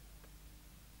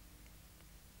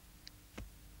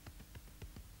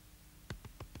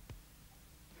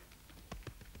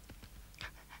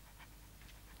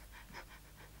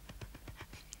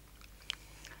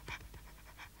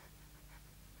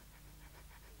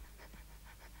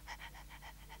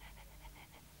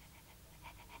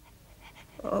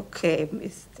 Okay,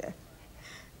 mister.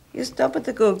 You stop at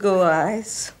the go-go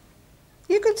eyes.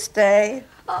 You could stay.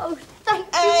 Oh, thank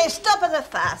you. Hey, stop at the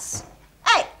fuss.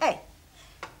 Hey.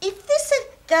 If this is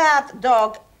guard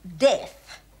dog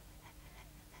deaf,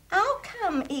 how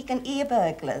come he can hear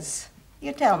burglars?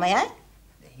 You tell me, eh?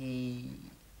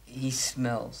 He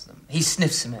smells them. He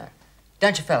sniffs them out.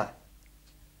 Don't you, fella?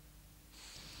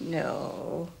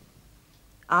 No.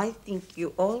 I think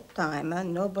you old-timer,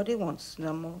 nobody wants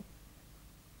no more.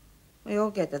 We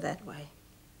all get it that way.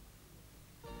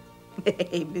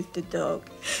 Hey, Mr. Dog,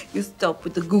 you stop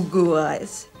with the goo-goo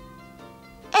eyes.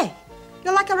 Hey,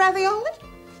 you like a ravioli?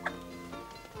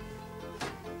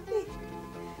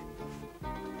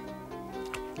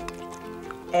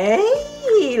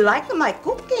 Hey, like my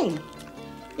cooking.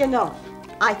 You know,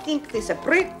 I think this is a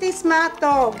pretty smart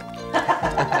dog.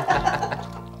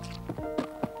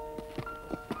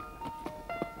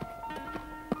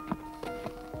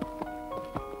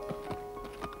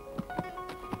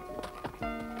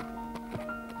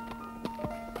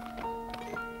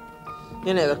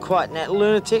 You're never quite that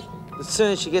lunatic. The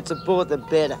sooner she gets aboard, the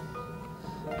better.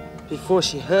 Before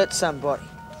she hurts somebody.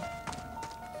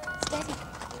 Steady.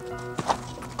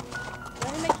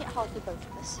 Don't make it hard for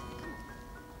both of us.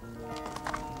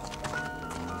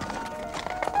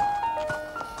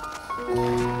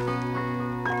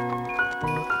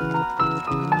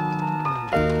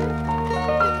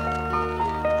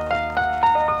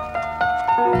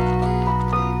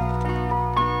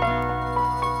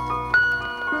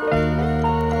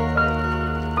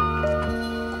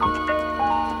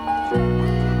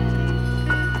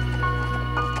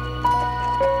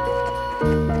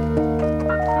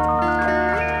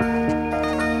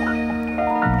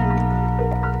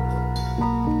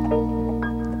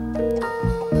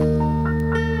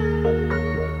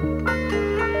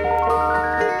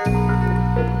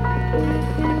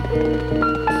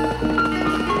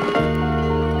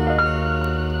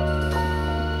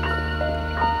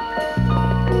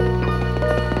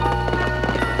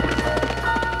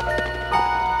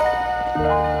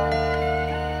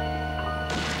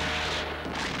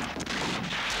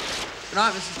 Good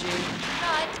night, Mrs. G.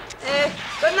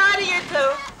 Good night to you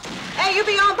two. Hey, you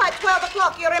be on by 12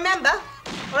 o'clock, you remember?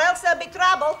 Or else there'll be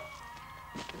trouble.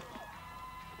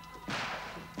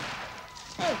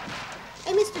 Hey,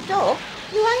 Mr. Dog,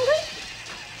 you hungry?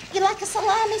 You like a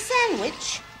salami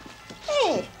sandwich?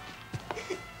 Hey.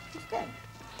 Good.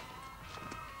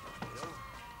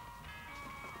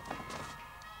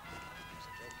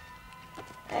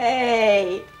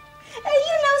 Hey. Hey,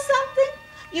 you know something?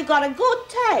 You got a good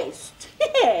taste.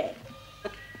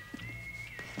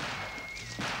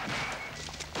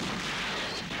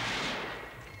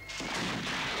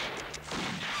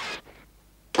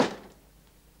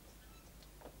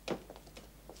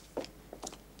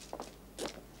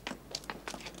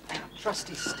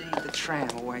 Trusty Steve the tram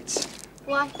awaits.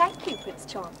 Why, thank you, Prince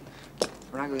Charming.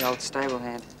 For an ugly old stable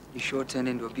hand, you sure turned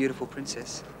into a beautiful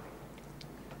princess.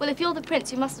 Well, if you're the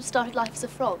prince, you must have started life as a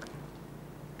frog.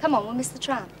 Come on, we'll miss the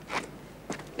tram.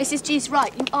 Mrs. G's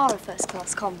right, you are a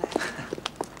first-class convict.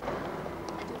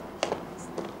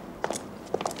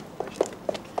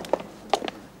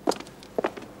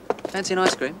 Fancy an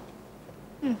ice cream?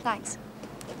 Thanks.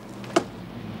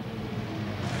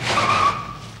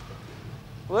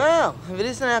 Well, if it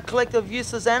isn't our collective of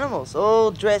useless animals,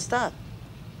 all dressed up.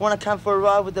 Want to come for a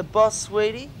ride with the boss,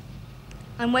 sweetie?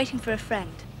 I'm waiting for a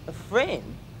friend. A friend?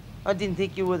 I didn't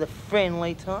think you were the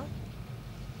friendly type.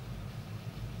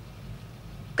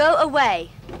 Go away.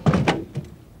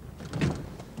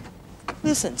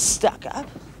 Listen, stuck-up.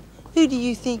 Who do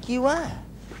you think you are?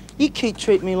 You keep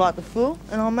treating me like a fool,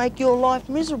 and I'll make your life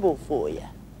miserable for you.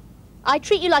 I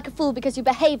treat you like a fool because you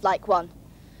behave like one.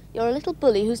 You're a little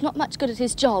bully who's not much good at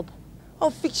his job. I'll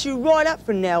fix you right up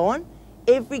from now on.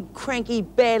 Every cranky,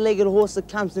 bad-legged horse that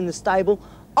comes in the stable,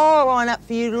 I'll line up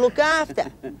for you to look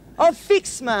after. I'll fix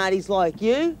smarties like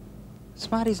you.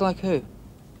 Smarties like who?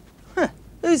 Huh.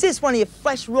 Who's this, one of your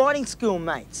flash riding school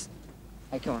mates?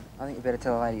 Hey, come on. I think you better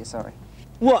tell the lady you're sorry.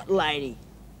 What lady?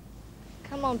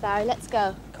 Come on, Barry, let's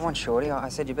go. Come on, Shorty. I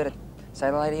said you better say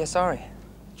the lady you're sorry.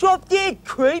 Drop dead,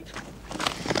 creep!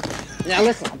 Now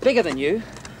listen, I'm bigger than you,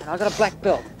 and I got a black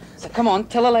belt. So come on,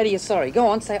 tell a lady you're sorry. Go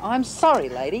on, say, I'm sorry,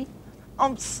 lady.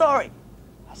 I'm sorry.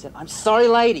 I said, I'm sorry,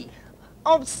 lady.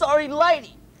 I'm sorry,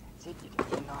 lady. Said you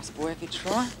could be a nice boy if you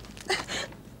try. Good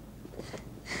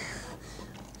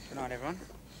night, everyone.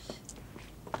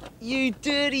 You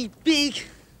dirty pig.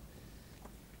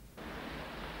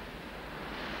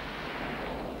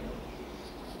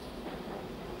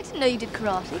 I didn't know you did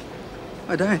karate.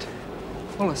 I don't.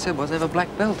 All I said was I have a black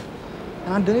belt.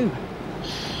 And I do.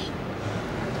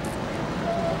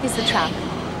 Here's the tram.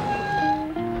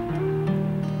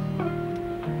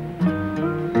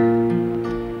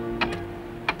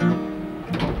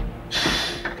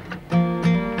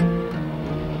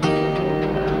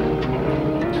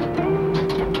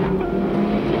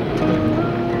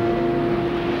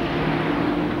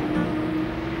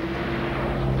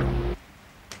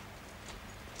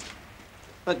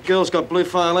 That girl's got Blue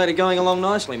Fire Lady going along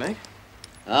nicely, Meg.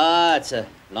 Ah, it's a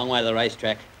long way to the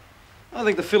racetrack. I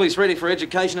think the filly's ready for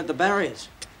education at the barriers.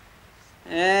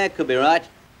 Yeah, could be right.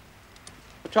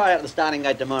 We'll try it out at the starting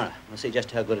gate tomorrow. We'll see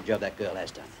just how good a job that girl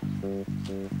has done.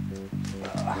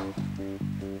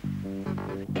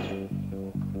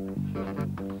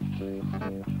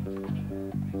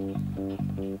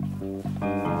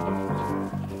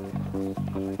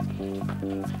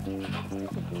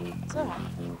 It's all right.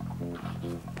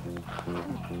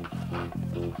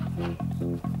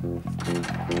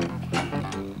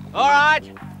 All right,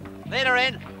 lead her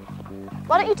in.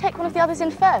 Why don't you take one of the others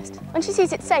in first? When she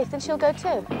sees it's safe, then she'll go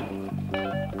too.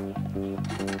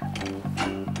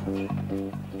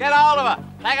 Get hold of her.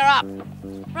 Take her up.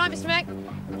 Right, Mr. Mac.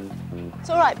 It's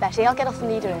all right, Betty. I'll get off and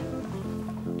lead her in.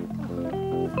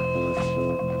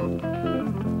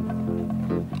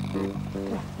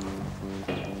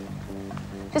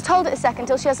 Just hold it a second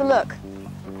till she has a look.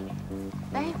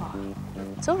 There you are.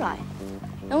 It's all right.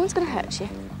 No one's going to hurt you.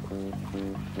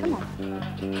 Come on.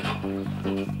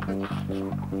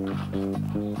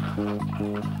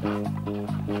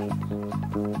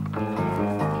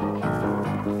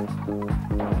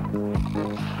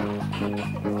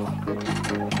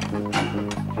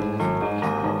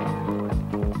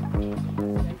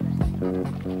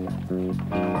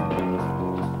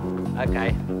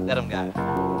 Okay, let him go.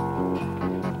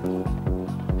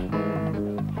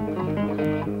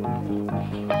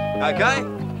 Okay.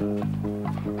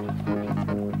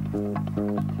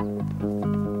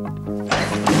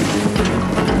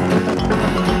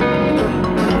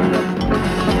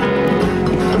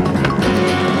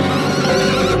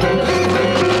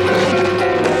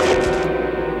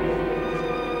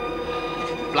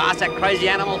 Blast that crazy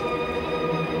animal.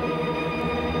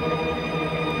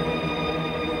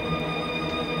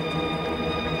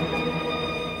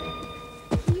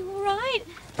 You all right?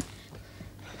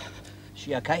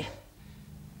 She okay?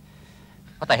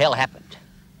 What the hell happened?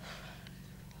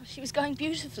 She was going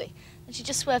beautifully, and she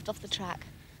just swerved off the track.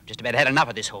 Just about had enough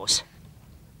of this horse.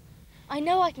 I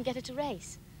know I can get her to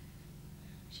race.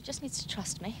 She just needs to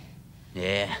trust me.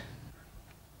 Yeah.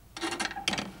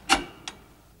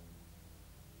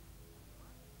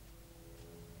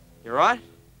 You right?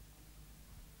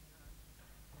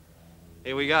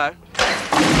 Here we go.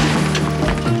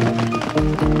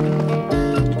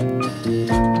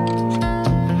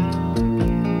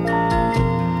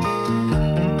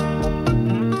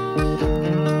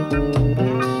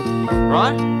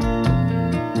 Right?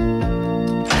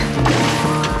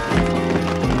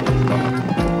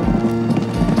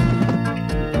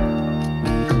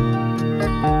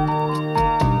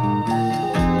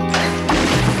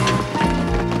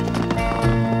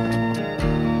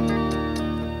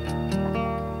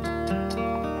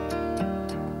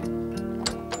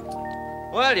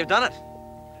 Well, you've done it.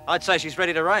 I'd say she's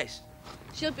ready to race.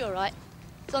 She'll be all right,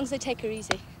 as long as they take her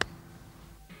easy.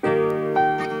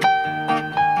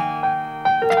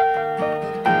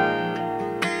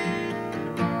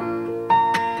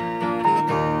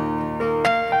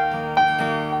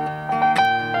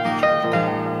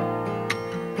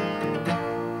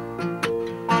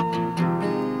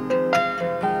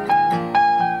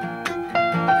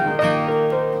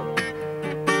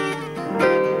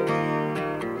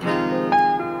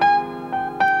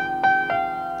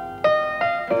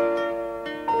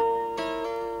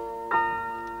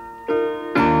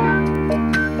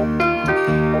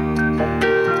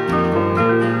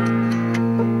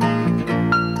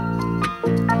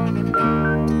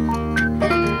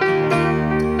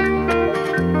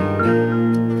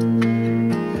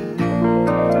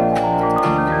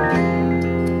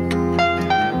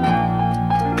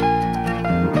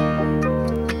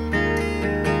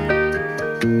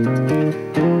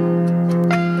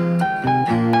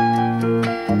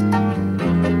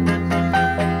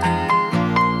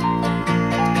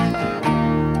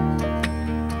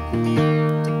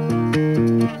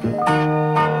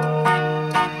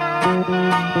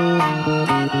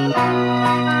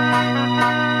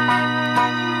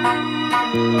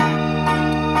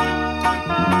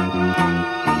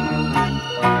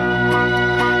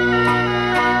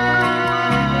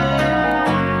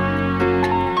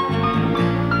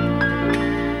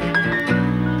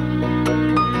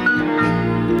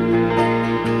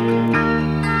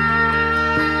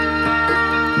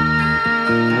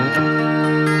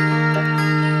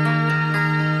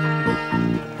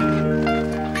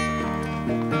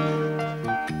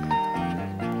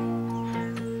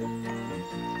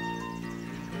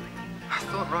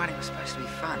 used to be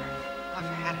fun. I've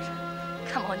had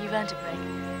it. Come on, you've earned a break.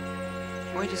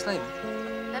 Why just leave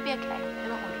them? They'll be okay. They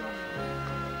won't wander off.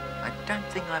 I don't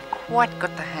think I've quite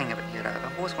got the hang of it yet. The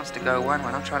horse wants to go one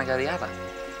way, I'm trying to go the other.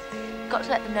 You've got to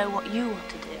let them know what you want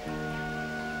to do.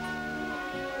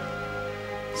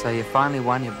 So you finally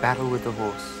won your battle with the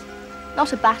horse?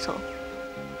 Not a battle.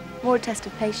 More a test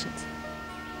of patience.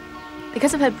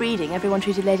 Because of her breeding, everyone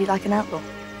treated Lady like an outlaw.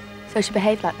 So she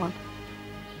behaved like one.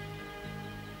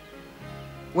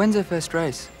 When's her first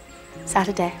race?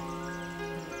 Saturday.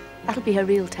 That'll be her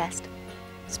real test.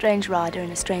 Strange rider in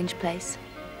a strange place.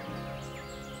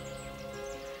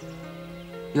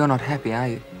 You're not happy, are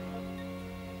you?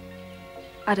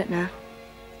 I don't know.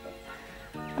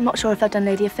 I'm not sure if I've done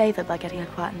Lady a favour by getting her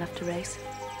quiet enough to race.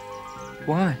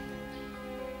 Why?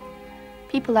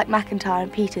 People like McIntyre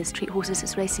and Peters treat horses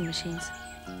as racing machines.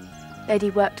 Lady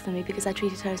worked for me because I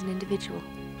treated her as an individual.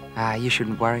 Ah, you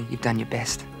shouldn't worry. You've done your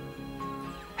best.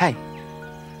 Hey,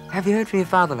 have you heard from your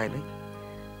father lately?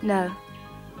 No.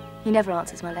 He never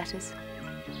answers my letters.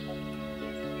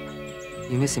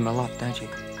 You miss him a lot, don't you?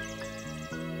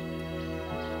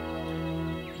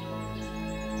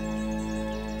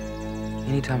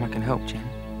 Anytime I can help, Jen.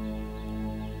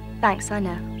 Thanks, I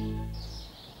know.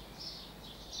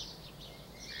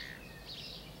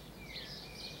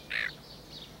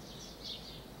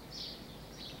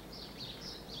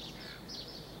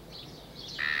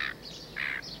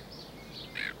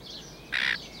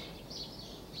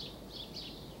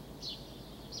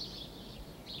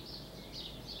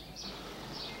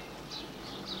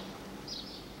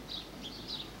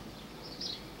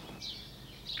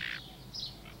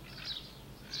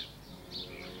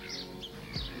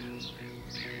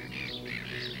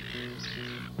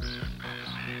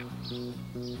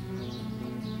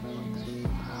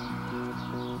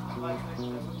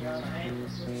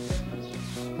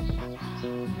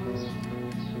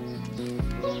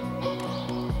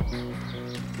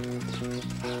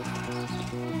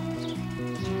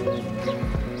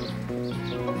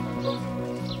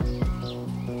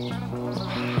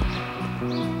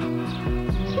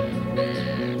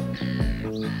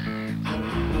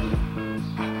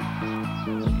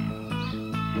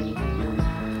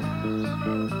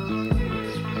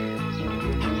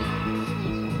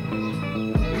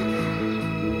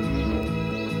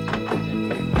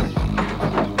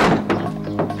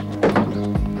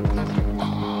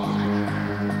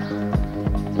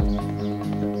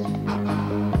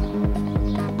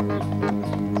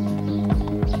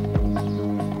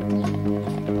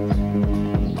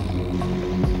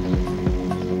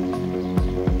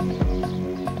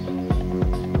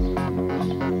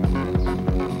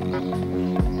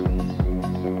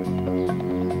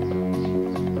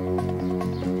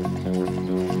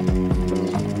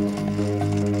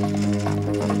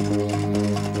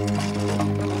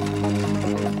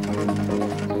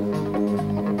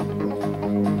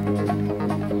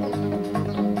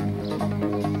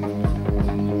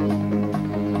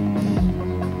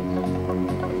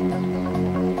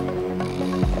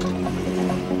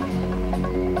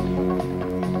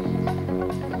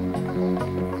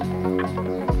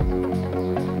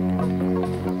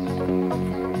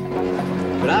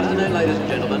 Good afternoon, ladies and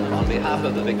gentlemen. On behalf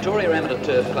of the Victoria Amateur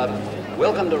Turf Club,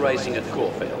 welcome to racing at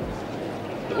Caulfield.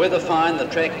 The weather fine, the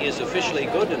track is officially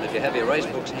good, and if you have your race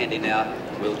books handy now,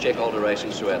 we'll check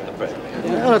alterations throughout the program.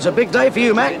 Well, it's a big day for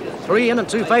you, Mac. 3 in and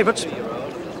 2 favourites.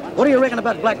 What do you reckon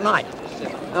about Black Knight?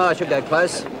 Oh, I should go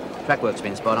close. Track work's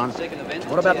been spot on.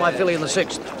 What about my filly in the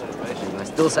 6th? I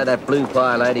still say that blue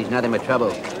pie lady's nothing but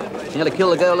trouble. She nearly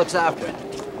killed the girl who looks after her.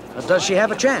 But does she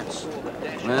have a chance?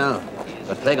 Well,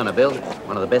 got Clegg on her bill,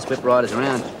 one of the best whip riders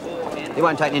around. He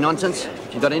won't take any nonsense.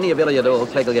 If she's got any ability at all,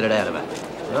 Clegg will get it out of her.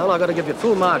 Well, I've got to give you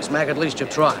full marks, Mac. At least you've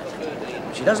tried.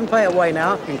 If she doesn't pay her way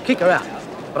now, you can kick her out.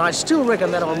 But I still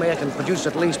reckon that old mare can produce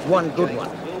at least one good one.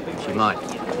 She might.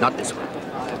 Not this one.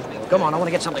 Come on, I want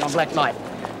to get something on Black Knight.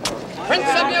 Prince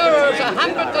of Euros,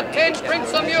 100 to 10,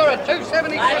 Prince of Euro,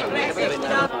 277.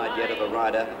 Identified yet of a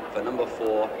rider for number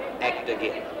 4, Act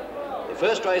Again. The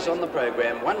first race on the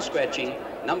program, one scratching,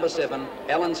 number 7,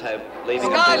 Ellen's Hope, leaving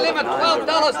Sky a field limit, of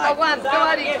 $12 for 1,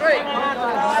 283.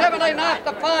 17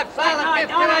 after 5, Silent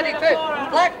Gift, 282.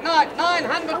 Black Knight,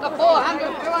 900 to 400,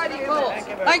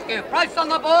 284. Thank you. Price on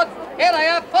the board. Here they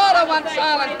are, 4 to 1,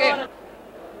 Silent Gift.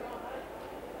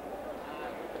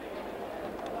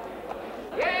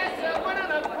 Yes, one of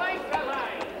the place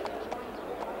line.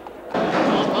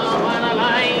 One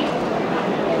line.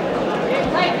 You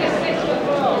take your 6 to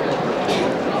 4.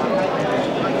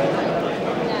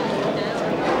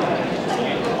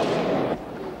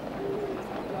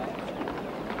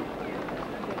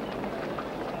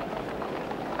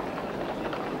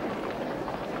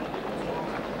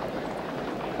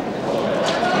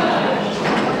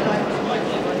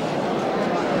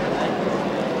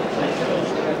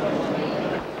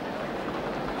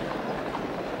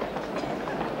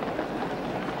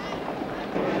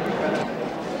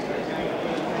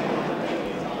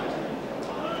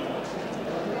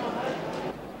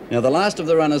 Now, the last of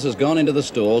the runners has gone into the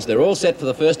stalls. They're all set for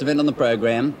the first event on the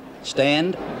program.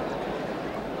 Stand.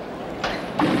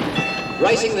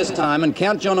 Racing this time, and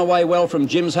Count John away well from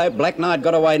Jim's Hope. Black Knight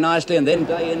got away nicely, and then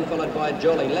Day In followed by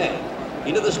Jolly Lad.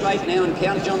 Into the straight now, and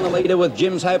Count John the leader with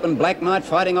Jim's Hope and Black Knight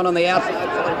fighting on the outside,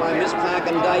 followed by Miss Park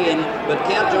and Day In. But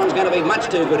Count John's going to be much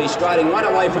too good. He's striding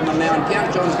right away from them now, and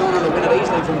Count John's gone on to win it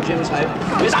easily from Jim's Hope.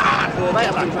 Miss Park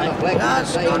just in front of Black Knight,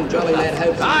 Day In, Jolly Lad,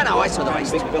 Hope. I saw the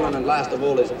race. Big Villain, and last of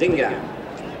all is Dingo.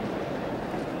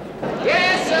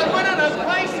 Yes, a winner of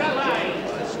place away.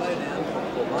 Slow down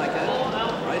for Micah.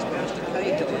 Race bounce to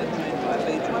K till they're trained by B.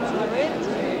 Johnson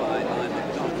and by Lion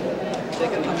McDonald.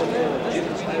 Second, number 4,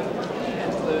 Jim's Hope.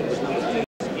 And third was number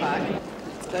 2, Park.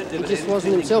 He just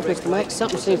wasn't himself, Mr. Max.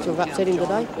 Something seems to have upset him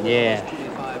today. Yeah.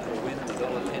 25 for a win,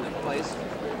 $1.10 a place.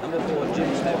 Number 4,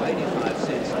 Jim's Hope, 85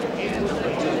 cents. And number 2,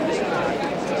 Miss Park,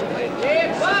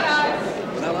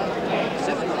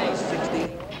 $7.60.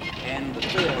 And the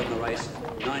third on the race,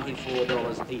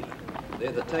 $94 even.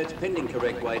 They're the totes pending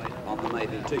correct weight on the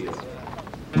maiden 2-year-old.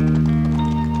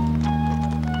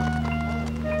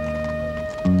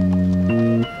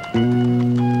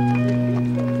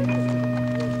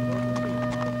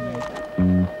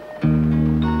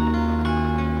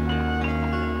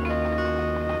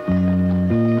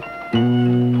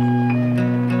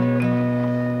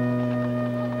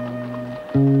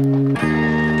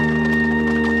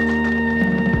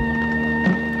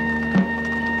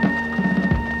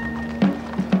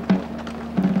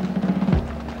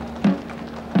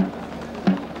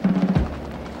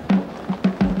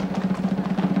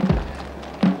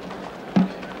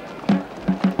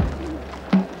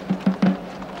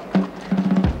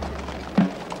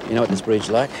 You know what this breed's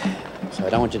like, so I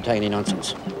don't want you to take any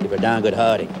nonsense. Give her a darn good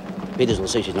harding. Peters will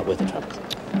see she's not worth the trouble.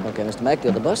 OK, Mr. Mac,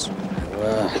 you're the boss.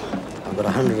 Well, I've got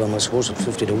 100 on this horse at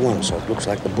 50 to 1, so it looks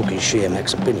like the bookies share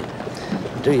Mac's opinion.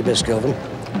 Do your best, Kelvin.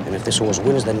 And if this horse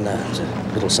wins, then there's a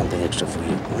little something extra for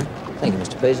you, all right? Thank you,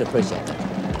 Mr. Peters. I appreciate that.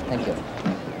 Thank you.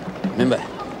 Remember,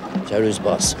 Joru's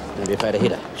boss. Don't be afraid to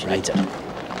hit her. She needs it.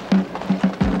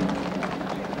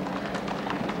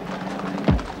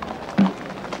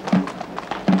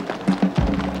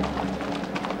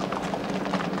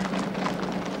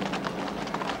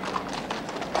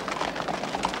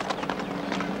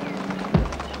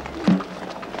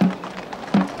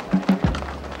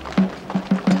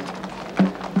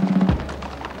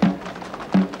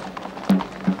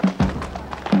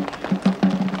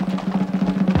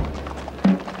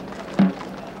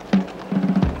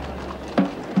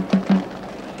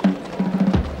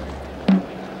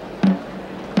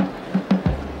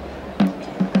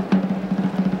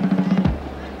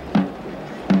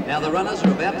 The runners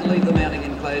are about to leave the mounting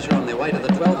enclosure on their way to the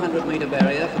 1,200-metre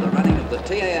barrier for the running of the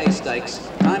TAA Stakes.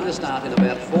 Time to start in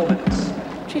about 4 minutes.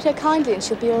 Treat her kindly and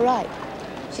she'll be all right.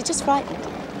 She's just frightened.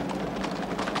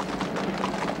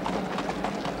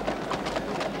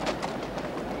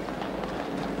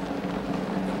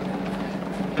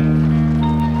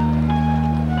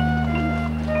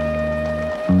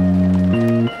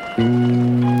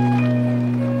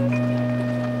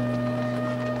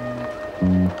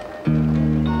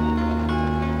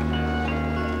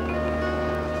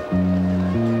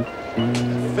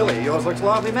 Yours looks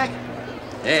lively, Mac.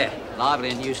 Yeah, lively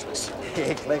and useless.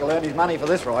 Yeah, Clegg will earn his money for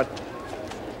this ride.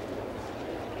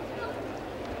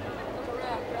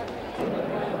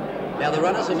 Now the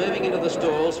runners are moving into the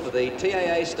stalls for the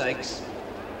TAA Stakes.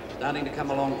 Starting to come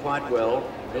along quite well.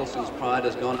 Wilson's Pride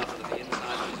has gone up to the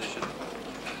inside position.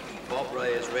 Bob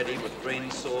Ray is ready with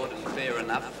Green Sword and Fair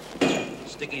Enough.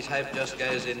 Sticky's Hope just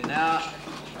goes in now.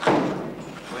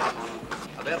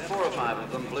 About 4 or 5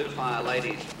 of them, Blue Fire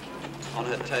Ladies, on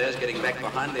her toes, getting back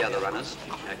behind the other runners.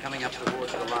 Now coming up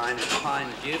towards the line is Pine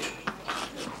Duke.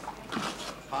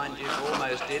 Pine Duke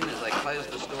almost in as they close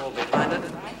the stall behind it.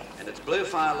 And it's Blue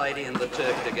Fire Lady and the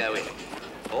Turk to go in.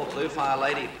 Oh, Blue Fire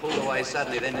Lady pulled away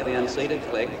suddenly, then nearly unseated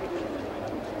Clegg.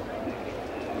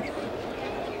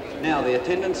 Now the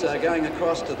attendants are going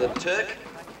across to the Turk,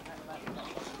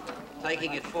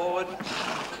 taking it forward.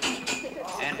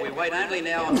 And we wait only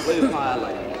now on Blue Fire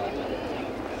Lady.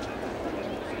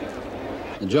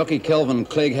 The jockey Kelvin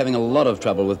Clegg having a lot of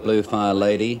trouble with Blue Fire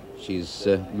Lady. She's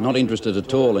not interested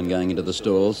at all in going into the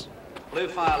stalls. Blue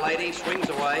Fire Lady swings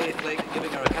away, Clegg giving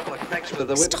her a couple of cracks with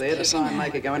the whip there to try and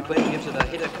make her go, and Clegg gives it a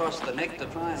hit across the neck to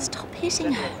try and stop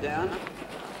hitting her down.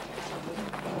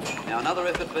 Now another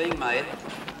effort being made.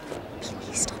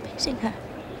 Please stop hitting her.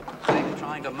 Clegg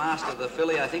trying to master the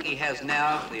filly. I think he has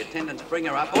now. The attendants bring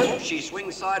her up. Oh, she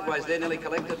swings sideways there, nearly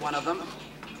collected one of them.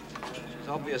 She's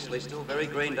obviously still very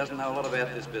green, doesn't know a lot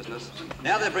about this business.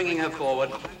 Now they're bringing her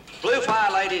forward. Blue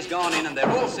Fire Lady's gone in and they're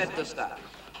all set to start.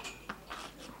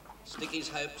 Sticky's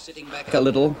Hope sitting back a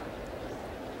little.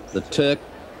 The Turk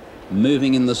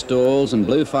moving in the stalls and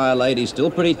Blue Fire Lady still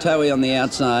pretty towy on the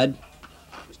outside.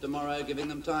 Mr. Morrow giving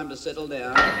them time to settle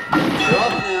down. They're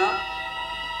off now.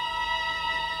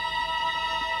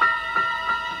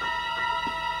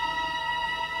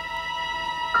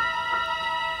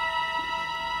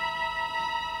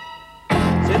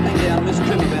 Settling down, Miss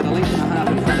Trim about a length and a half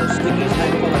in front of Sticky's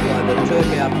Hope, followed by the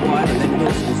Turk out wide and then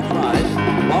Wilson's Pride.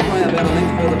 Longray about a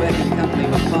length further back in company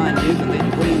with Fine Duke and then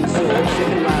Green Sword.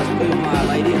 Second last Blue Fire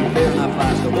Lady and fair enough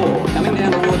last of all. Coming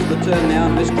down towards the turn now,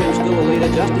 and Miss Trim still the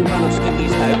leader just in front of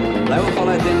Sticky's Hope. They were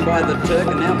followed then by the Turk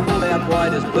and now pulled out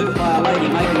wide as Blue Fire Lady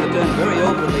making the turn very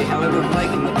awkwardly, however,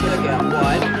 taking the Turk out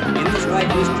wide. In the straight,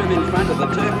 Miss Trim in front of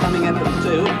the Turk coming at them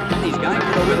too. He's going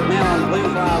for the whip now on Blue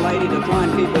Fire Lady to try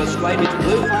and keep her straight. It's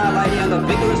Blue Fire Lady under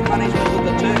vigorous punishment with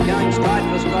the Turk going stride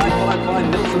for stride, followed by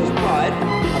Milson's Pride.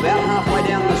 About halfway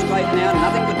down the straight now,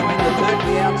 nothing between the Turk,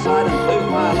 the outside, and Blue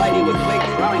Fire Lady with Clegg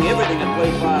throwing everything at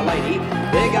Blue Fire Lady.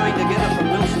 They're going together from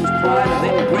Milson's Pride and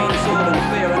then Green Sword and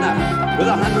fair enough. With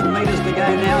 100 metres to go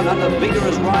now and under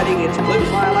vigorous riding, it's Blue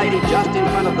Fire Lady just in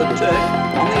front of the Turk.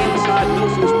 On the inside,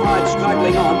 Milson's Pride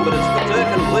struggling on, but it's the Turk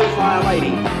and Blue Fire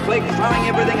Lady. Clegg throwing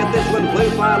everything at this one. Blue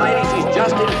Fire Lady, she's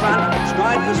just in front.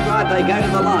 Stride for stride, they go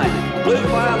to the line. Blue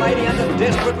Fire Lady under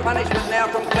desperate punishment now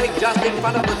from Clegg just in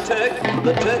front of the Turk.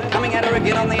 The Turk coming at her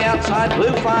again on the outside.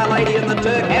 Blue Fire Lady and the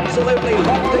Turk absolutely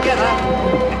locked together.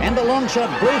 And the long shot,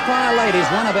 Blue Fire Lady's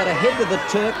run about ahead with the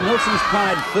Turk. Milson's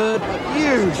Pride third.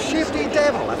 You shifty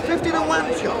devil, a 50 to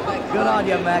 1 shot. Good on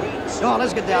you, Mac. Go on,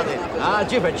 let's get down there.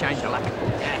 Give her a change of luck.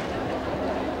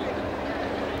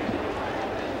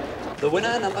 The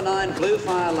winner, number 9, Blue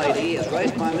Fire Lady, is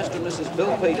raced by Mr. and Mrs.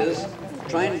 Bill Peters,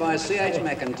 trained by C.H.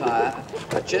 McIntyre,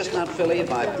 a chestnut filly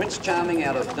by Prince Charming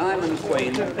out of Diamond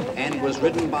Queen, and was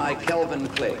ridden by Calvin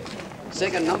Clegg.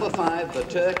 Second, number 5, the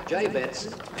Turk, J. Betts,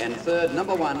 and third,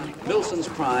 number 1, Milson's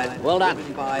Pride, Well done.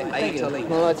 ridden by A. Taline.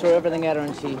 Well, I threw everything at her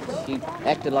and she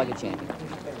acted like a champion.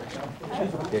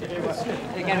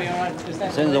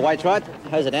 As soon as the weight's right,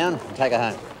 hose her down and take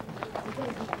her home.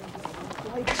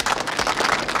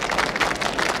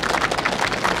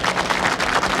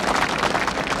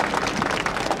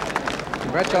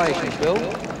 Congratulations, Bill.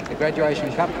 The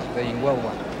graduation cup is being well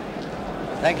won.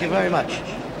 Thank you very much.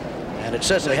 And it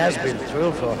certainly has been a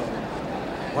thrill for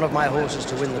one of my horses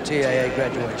to win the TAA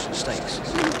graduation stakes.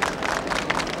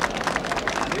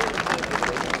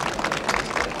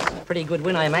 Pretty good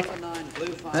win, eh, Mac?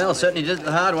 Well, certainly did it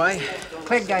the hard way.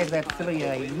 Clegg gave that filly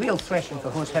a real thrashing for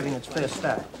horse having its first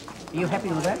start. Are you happy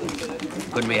with that?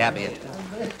 Couldn't be happier.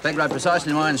 Clegg rode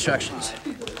precisely my instructions.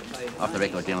 Off the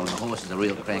record, gentlemen, the horse is a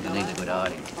real crank and needs a good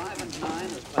hiding.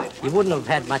 You wouldn't have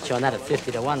had much on that at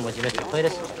 50 to 1, would you, Mr.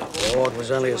 Peters? Oh, it was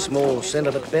only a small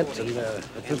sentiment bet, and at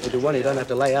 50 to 1 you don't have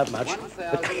to lay out much.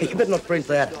 But you better not print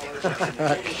that.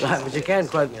 Right, but you can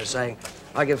quote me as saying,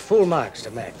 I give full marks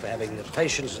to Mac for having the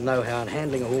patience and know-how and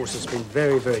handling a horse that's been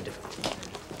very, very difficult.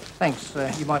 Thanks.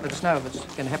 You might let us know if it's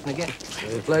going to happen again.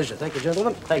 With pleasure. Thank you,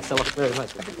 gentlemen. Thanks a lot very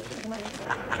much.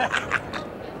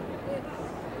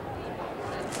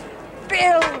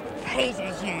 Bill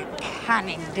Peters, you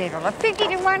cunning devil. A 50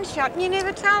 to 1 shot and you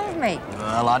never told me.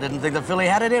 Well, I didn't think the filly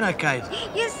had it in her, Kate.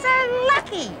 You're so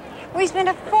lucky. We spent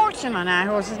a fortune on our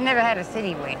horses, never had a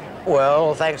city win.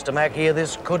 Well, thanks to Mac here,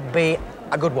 this could be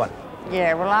a good one.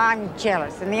 Yeah, well, I'm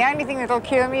jealous, and the only thing that'll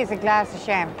cure me is a glass of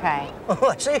champagne. Oh,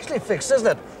 that's easily fixed, isn't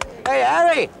it? Hey,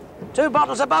 Harry, 2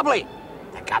 bottles of bubbly.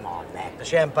 Now, come on, Mac, the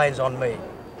champagne's on me.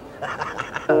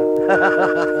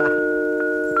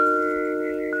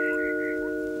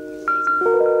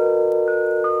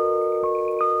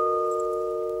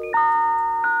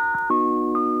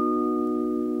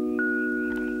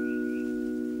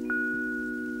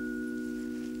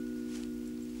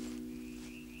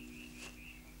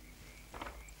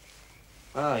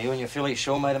 Oh, you and your filly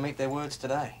sure made them eat their words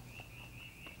today.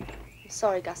 I'm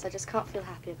sorry, Gus, I just can't feel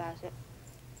happy about it.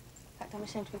 In fact, I'm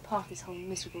ashamed to be part of this whole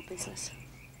miserable business.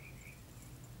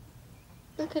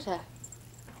 Look at her.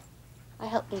 I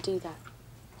helped them do that.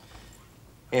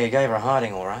 Yeah, you gave her a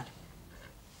hiding, all right.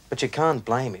 But you can't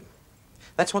blame him.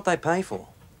 That's what they pay for.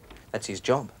 That's his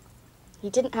job. He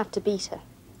didn't have to beat her.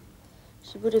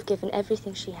 She would have given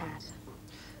everything she had.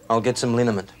 I'll get some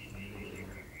liniment.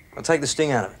 I'll take the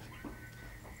sting out of it.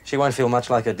 She won't feel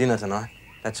much like her dinner tonight,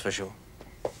 that's for sure.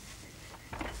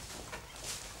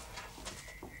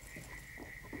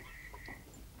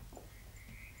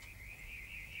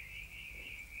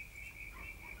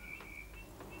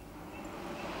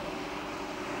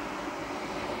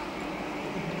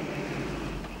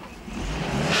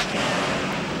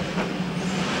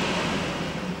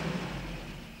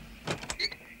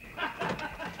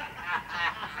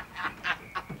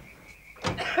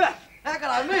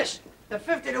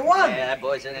 50 to 1. Yeah, that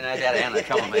boy certainly knows how to handle a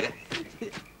troublemaker.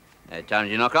 Time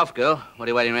you knock off, girl. What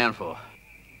are you waiting around for?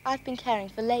 I've been caring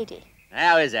for Lady.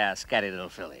 How is our scatty little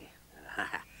filly?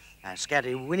 A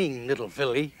scatty winning little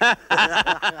filly.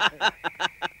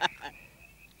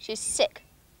 She's sick.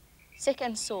 Sick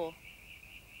and sore.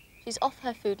 She's off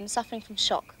her food and suffering from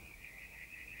shock.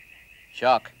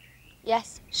 Shock?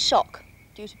 Yes, shock,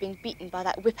 due to being beaten by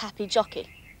that whip-happy jockey.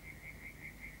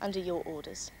 Under your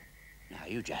orders. Now,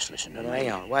 you just listen to me.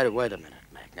 Hang on, wait a minute,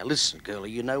 Mac. Now, listen,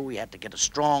 girlie, you know we had to get a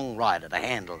strong rider to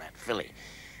handle that filly.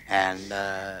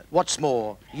 And, what's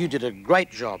more, you did a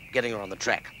great job getting her on the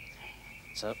track.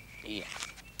 So, yeah.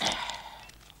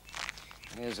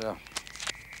 Here's a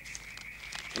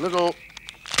little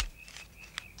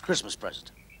Christmas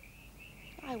present.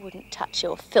 I wouldn't touch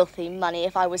your filthy money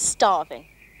if I was starving.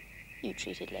 You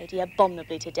treated Lady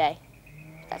abominably today.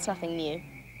 That's nothing new.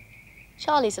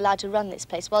 Charlie's allowed to run this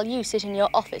place while you sit in your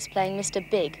office playing Mr.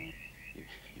 Big.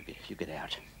 You get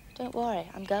out. Don't worry,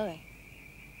 I'm going.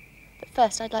 But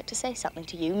first, I'd like to say something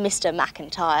to you, Mr.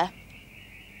 McIntyre.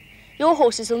 Your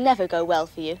horses will never go well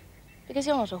for you, because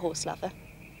you're not a horse lover.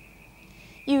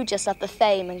 You just love the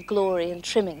fame and glory and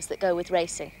trimmings that go with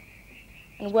racing.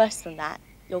 And worse than that,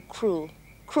 you're cruel.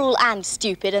 Cruel and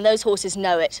stupid, and those horses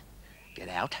know it. Get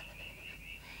out.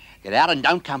 Get out and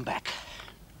don't come back.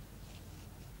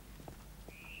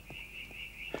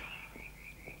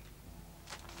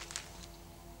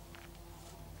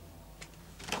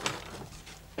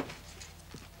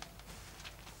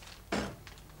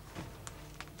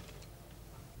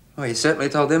 Well, you certainly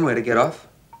told them where to get off.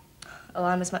 Oh,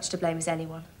 I'm as much to blame as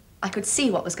anyone. I could see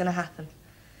what was going to happen.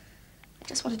 I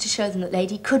just wanted to show them that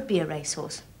Lady could be a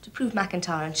racehorse, to prove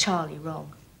McIntyre and Charlie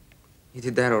wrong. You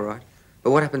did that all right. But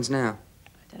what happens now?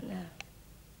 I don't know.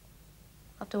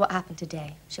 After what happened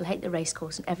today, she'll hate the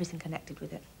racecourse and everything connected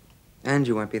with it. And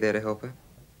you won't be there to help her.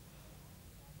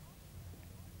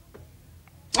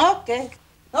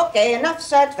 Okay, enough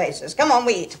sad faces. Come on,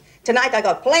 we eat. Tonight I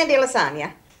got plenty of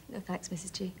lasagna. No thanks,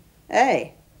 Mrs. G.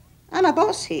 Hey, I'm a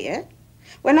boss here.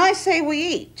 When I say we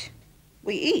eat,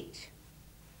 we eat.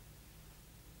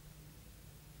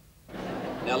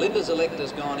 Now, Linda's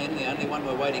elector's gone in. The only one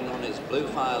we're waiting on is Blue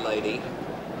Fire Lady.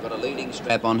 Got a leading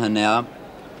strap on her now.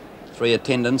 3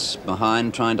 attendants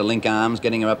behind trying to link arms,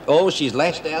 getting her up. Oh, she's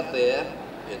lashed out there.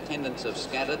 The attendants have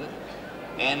scattered.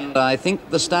 And I think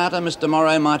the starter, Mr.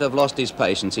 Morrow, might have lost his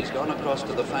patience. He's gone across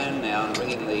to the phone now and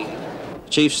ringing the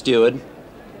chief steward.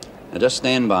 Now, just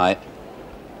stand by.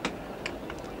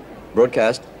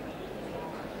 Broadcast.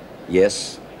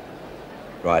 Yes.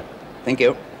 Right. Thank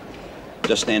you.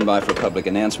 Just stand by for a public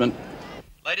announcement.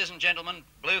 Ladies and gentlemen,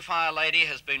 Blue Fire Lady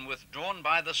has been withdrawn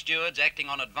by the stewards acting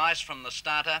on advice from the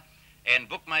starter, and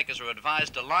bookmakers are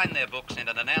advised to line their books, and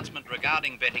an announcement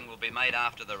regarding betting will be made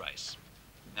after the race.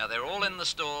 Now, they're all in the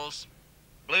stalls.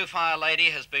 Blue Fire Lady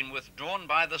has been withdrawn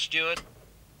by the steward.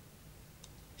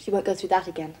 She won't go through that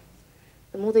again.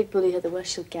 The more they bully her, the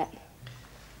worse she'll get.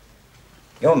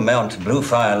 Your mount, Blue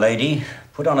Fire Lady,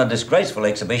 put on a disgraceful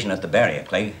exhibition at the barrier,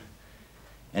 Clegg.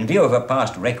 In view of her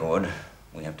past record,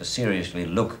 we have to seriously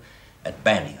look at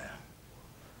banning her.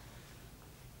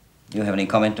 Do you have any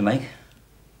comment to make?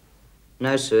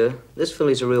 No, sir. This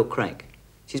filly's a real crank.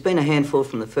 She's been a handful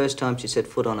from the first time she set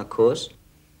foot on a course.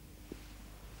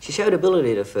 She showed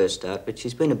ability at her first start, but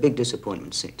she's been a big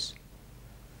disappointment since.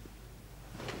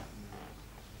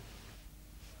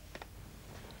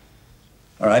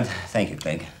 All right. Thank you,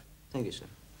 Clegg. Thank you, sir.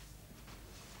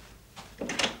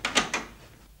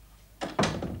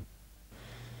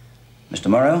 Mr.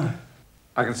 Morrow?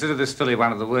 I consider this filly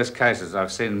one of the worst cases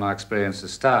I've seen in my experience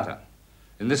as starter.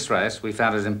 In this race, we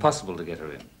found it impossible to get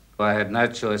her in. So I had no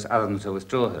choice other than to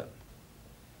withdraw her.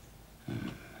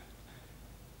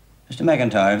 Mr.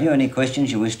 McIntyre, have you any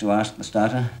questions you wish to ask the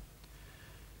starter?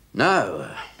 No,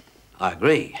 I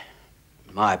agree.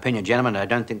 In my opinion, gentlemen, I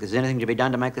don't think there's anything to be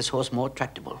done to make this horse more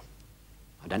tractable.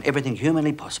 I've done everything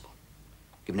humanly possible,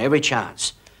 given her every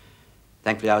chance.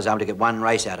 Thankfully, I was able to get one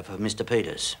race out of her, Mr.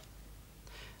 Peters.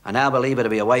 I now believe it to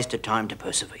be a waste of time to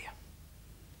persevere.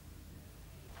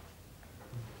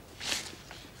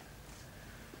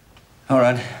 All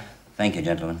right. Thank you,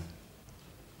 gentlemen.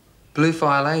 Blue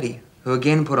Fire Lady, who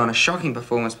again put on a shocking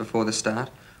performance before the start,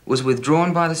 was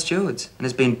withdrawn by the stewards and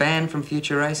has been banned from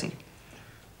future racing.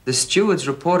 The stewards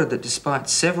reported that despite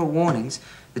several warnings,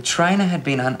 the trainer had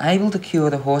been unable to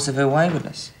cure the horse of her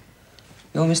waywardness.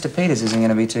 Your Mr. Peters isn't going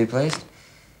to be too pleased.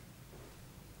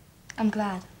 I'm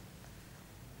glad.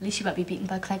 At least she won't be beaten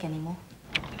by Clegg anymore.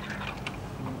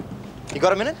 You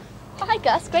got a minute? Hi,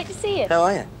 Gus. Great to see you. How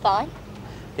are you? Fine.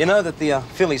 You know that the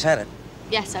filly's had it.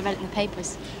 Yes, I read it in the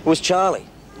papers. It was Charlie.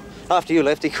 After you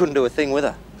left, he couldn't do a thing with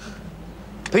her.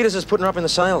 Peters is putting her up in the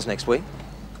sales next week.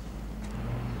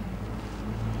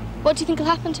 What do you think will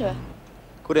happen to her?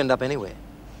 Could end up anywhere.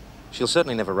 She'll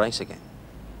certainly never race again.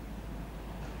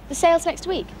 The sales next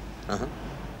week? Uh-huh.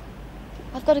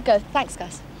 I've got to go. Thanks,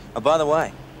 guys. Oh, by the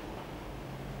way,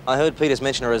 I heard Peters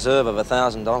mention a reserve of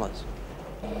 $1,000.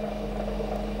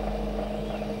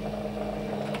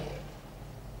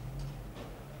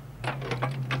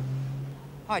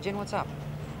 Hi, Jen, what's up?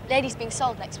 Lady's being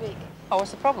sold next week. Oh,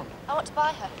 what's the problem? I want to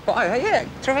buy her. Buy her, yeah.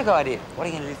 Terrific idea. What are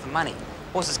you going to do for money?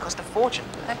 Horses cost a fortune,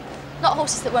 eh? Not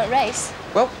horses that won't race.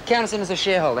 Well, count us in as a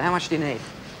shareholder. How much do you need?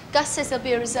 Gus says there'll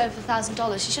be a reserve of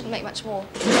 $1,000. She shouldn't make much more.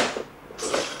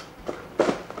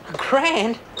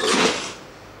 $1,000?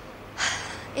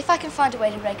 If I can find a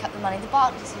way to rake up the money, the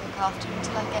Bartleys will look after her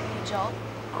until I get a new job.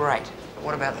 Great. But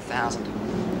what about the 1,000?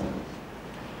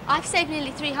 I've saved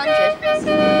nearly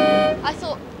 300. I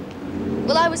thought,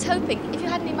 well, I was hoping if you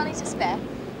had any money to spare,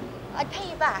 I'd pay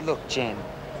you back. Look, Jen,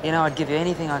 you know I'd give you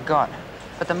anything I got,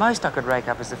 but the most I could rake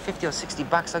up is the 50 or 60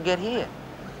 bucks I get here.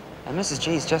 And Mrs.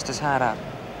 G's just as hard up.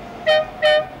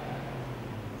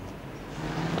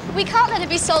 We can't let her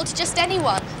be sold to just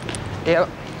anyone. Yeah.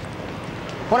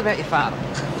 What about your father?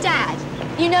 Dad,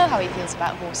 you know how he feels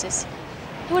about horses.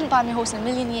 He wouldn't buy me a horse in a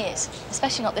million years,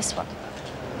 especially not this one.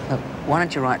 Look, why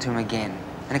don't you write to him again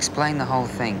and explain the whole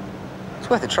thing? It's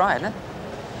worth a try, isn't it?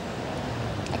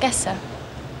 I guess so.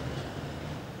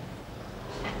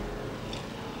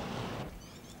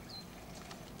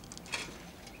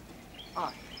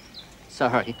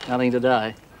 Sorry, nothing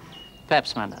today.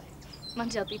 Perhaps Monday.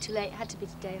 Monday'll be too late. It had to be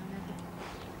today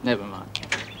or never. Never mind.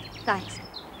 Thanks.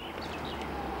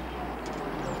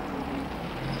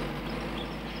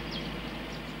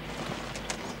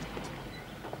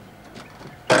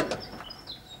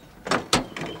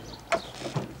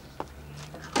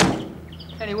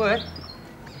 Any word?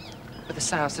 With the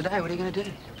sales today, what are you going to do?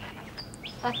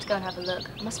 I'll have to go and have a look.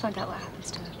 I must find out what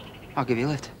happens to her. I'll give you a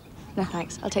lift. No,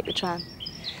 thanks. I'll take the tram.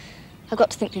 I've got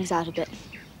to think things out a bit.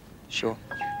 Sure.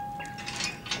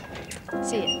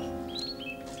 See you.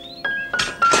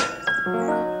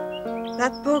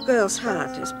 That poor girl's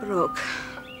heart is broke.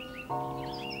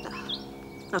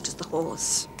 Not just the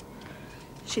horse.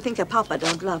 She think her papa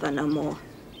don't love her no more.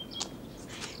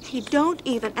 He don't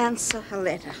even answer her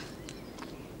letter.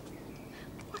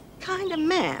 What kind of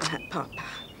man, her papa?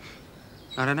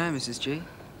 I don't know, Mrs. G.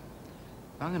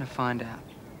 I'm going to find out.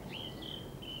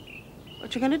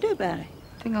 What you gonna do about it?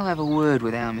 I think I'll have a word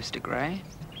with our Mr. Gray.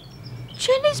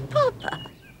 Jenny's papa?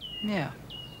 Yeah.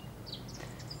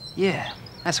 Yeah,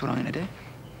 that's what I'm going to do.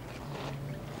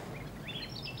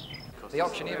 The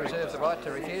auctioneer reserves the right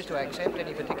to refuse to accept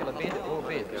any particular bid or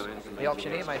bids. The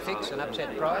auctioneer may fix an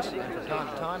upset price and from time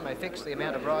to time may fix the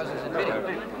amount of rises in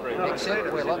bidding,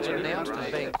 except where lots are announced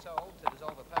as being sold to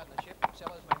dissolve a partnership.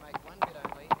 Sellers may make one bid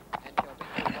only and shall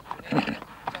bid to the auctioneer.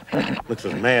 Looks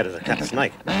as mad as a cut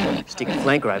snake. Stick a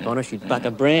flank rope on her, she'd buck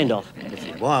a brand off. If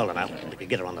she's wild enough, we could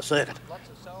get her on the circuit.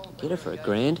 Get her for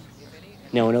 $1,000.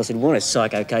 No one else would want a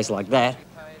psycho case like that.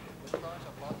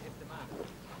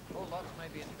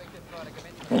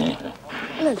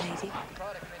 Hello, lady.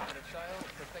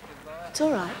 It's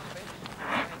all right.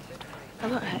 I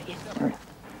won't hurt you.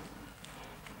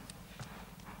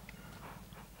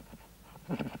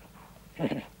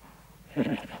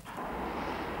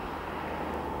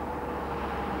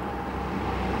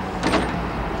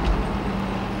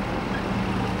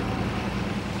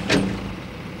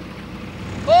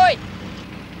 Boy!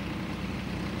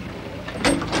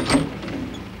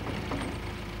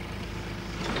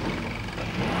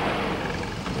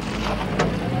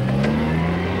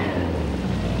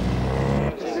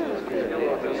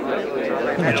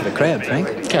 Not much of a crowd, Frank.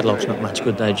 Catalogue's not much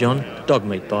good though, John. Dog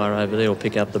meat buyer over there will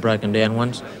pick up the broken down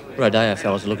ones. Rodeo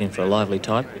fellas are looking for a lively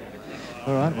type.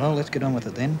 All right, well, let's get on with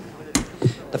it then.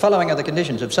 The following are the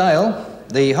conditions of sale.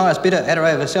 The highest bidder at or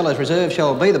over seller's reserve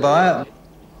shall be the buyer.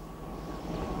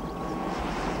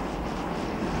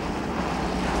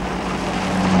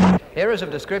 Errors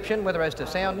of description, whether as to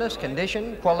soundness,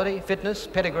 condition, quality, fitness,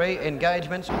 pedigree,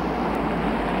 engagements.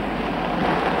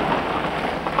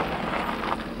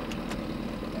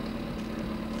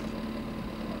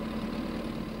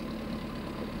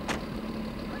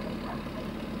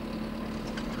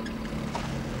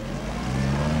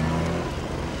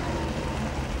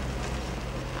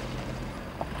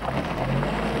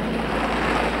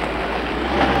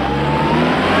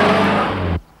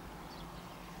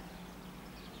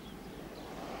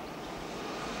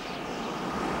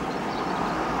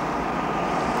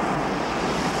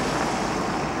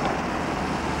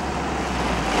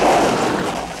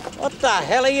 What the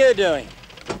hell are you doing?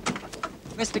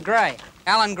 Mr. Gray.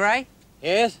 Alan Gray?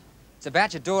 Yes? It's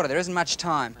about your daughter. There isn't much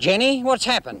time. Jenny, what's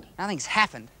happened? Nothing's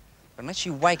happened. But unless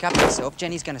you wake up yourself,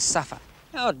 Jenny's going to suffer.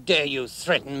 How dare you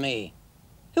threaten me?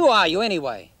 Who are you,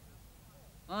 anyway?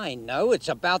 I know it's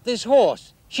about this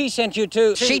horse. She sent you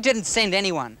to... She didn't send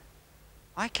anyone.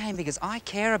 I came because I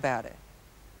care about her.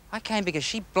 I came because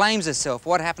she blames herself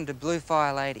what happened to Blue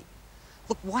Fire Lady.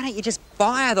 Look, why don't you just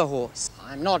buy her the horse?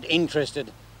 I'm not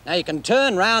interested. Now you can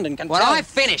turn round and Well, I've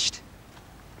finished.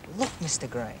 Look, Mr.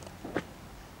 Gray,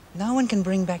 no one can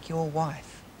bring back your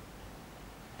wife.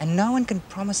 And no one can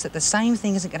promise that the same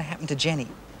thing isn't going to happen to Jenny.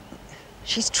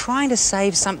 She's trying to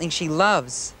save something she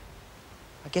loves.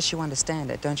 I guess you understand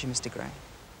that, don't you, Mr. Gray?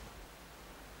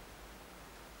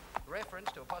 Reference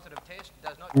to a positive test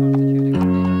does not constitute a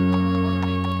condition.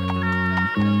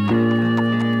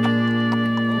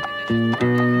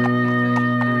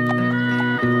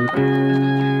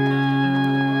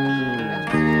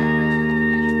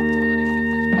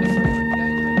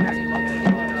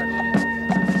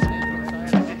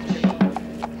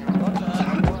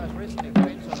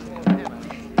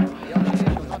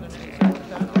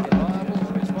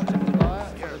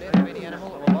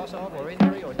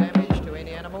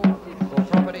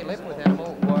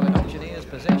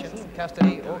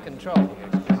 Custody or control,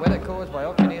 whether caused by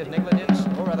auctioneer's negligence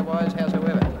or otherwise,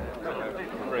 howsoever.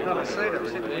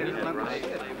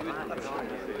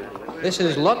 This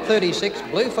is Lot 36,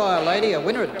 Blue Fire Lady, a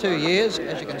winner at 2 years.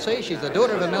 As you can see, she's the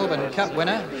daughter of a Melbourne Cup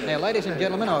winner. Now, ladies and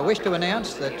gentlemen, I wish to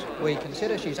announce that we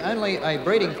consider she's only a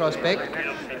breeding prospect.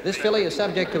 This filly is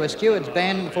subject to a steward's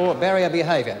ban for barrier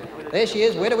behaviour. There she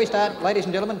is. Where do we start, ladies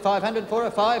and gentlemen? 500 for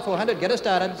her, 5, 400. Get her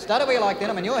started. Start her where you like, then.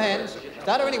 I'm in your hands.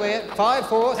 Start her anywhere. 5,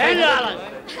 4, 3.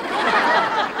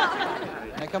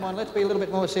 Now, come on, let's be a little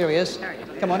bit more serious.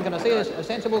 Come on, can I see a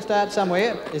sensible start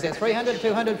somewhere? Is there 300,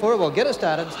 200 for her? Well, get her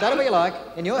started. Start her where you like.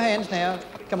 In your hands now.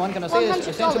 Come on, can I see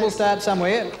a sensible start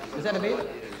somewhere? Is that a bid?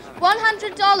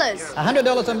 $100.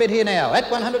 $100 on bid here now. At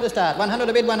 100 to start. 100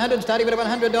 to bid, 100. Starting bid at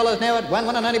 $100 now. At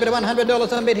 190 bid at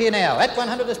 $100 on bid here now. At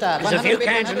 100 to start. There's a few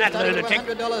cans in that lunatic.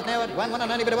 $100 now. At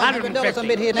 190 bid at $100 on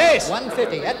bid here now. Yes.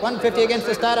 150. At 150 against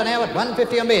the starter now. At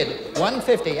 150 on bid.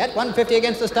 150. At 150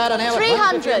 against the starter now. At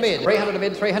 150 on bid. 300 to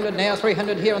bid. 300 now.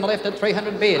 300 here on the left at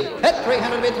 300 bid. At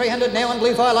 300 bid. 300 now on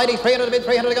Blue Fire Lady. 300 to bid.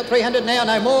 300 got 300 now.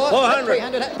 No more. 400.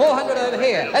 300. At 400 over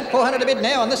here. At 400 to bid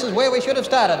now. And this is where we should have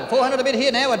started. 400 to bid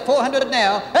here now. At 400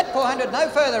 now. At 400, no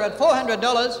further, at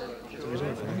 $400.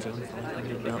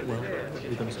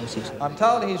 I'm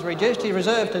told he's reduced his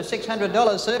reserve to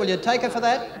 $600, sir. Will you take her for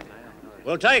that?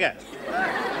 We'll take her.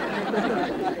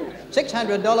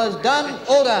 $600, done,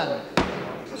 all done.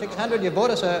 600, you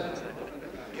bought her, sir.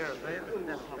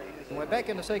 And we're back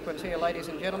in the sequence here, ladies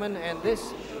and gentlemen, and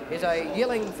this is a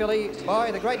yearling filly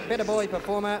by the great better boy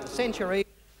performer, Century.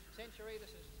 Century,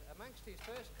 this is amongst his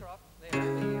first crop. They're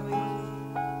only yearlings.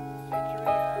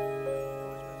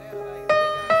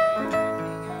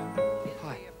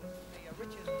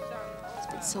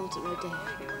 Sold at Rodeo.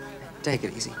 Take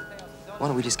it easy. Why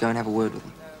don't we just go and have a word with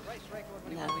him?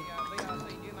 No, I can't.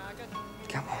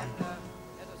 Come on.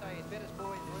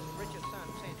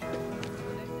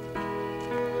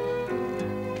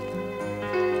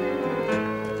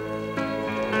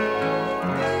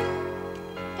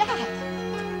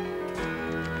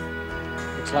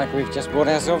 Looks like we've just bought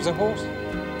ourselves a horse.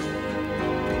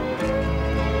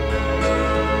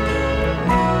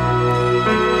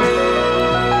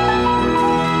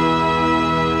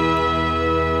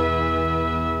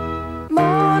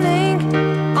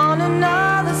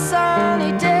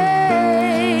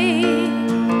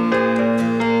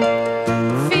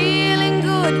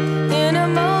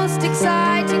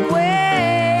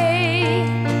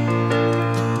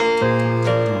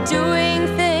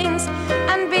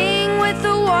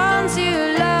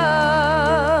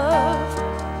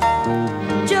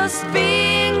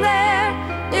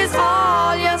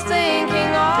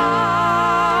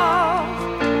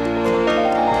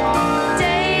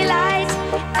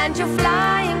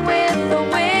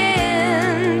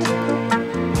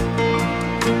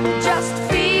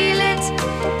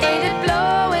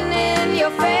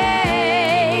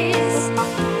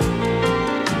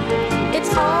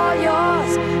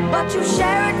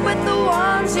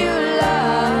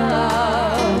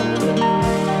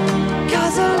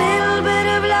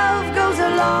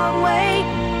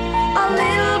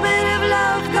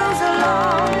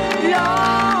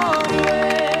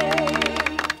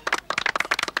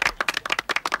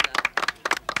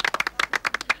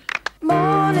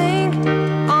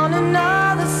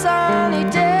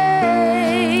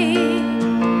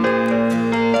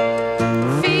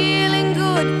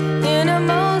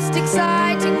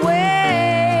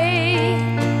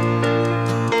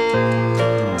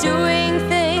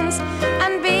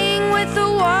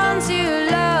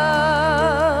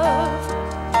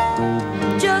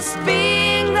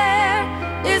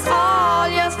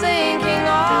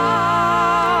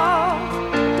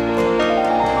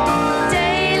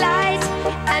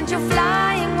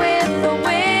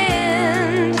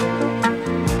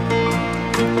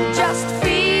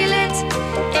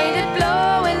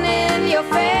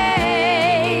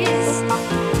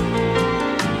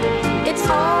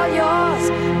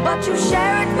 but you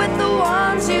share it with the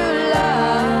ones you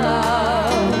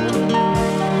love.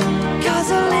 'Cause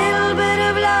a little bit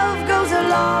of love goes a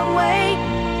long way.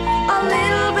 A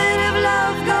little bit of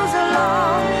love goes a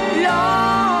long,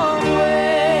 long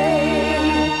way.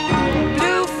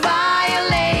 Blue fire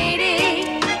lady,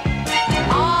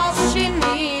 all she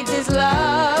needs is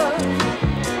love.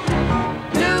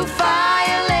 Blue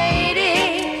fire lady,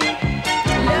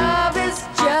 love is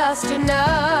just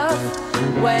enough.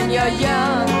 When you're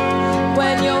young,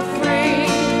 when you're free,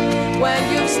 when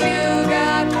you've still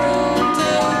got room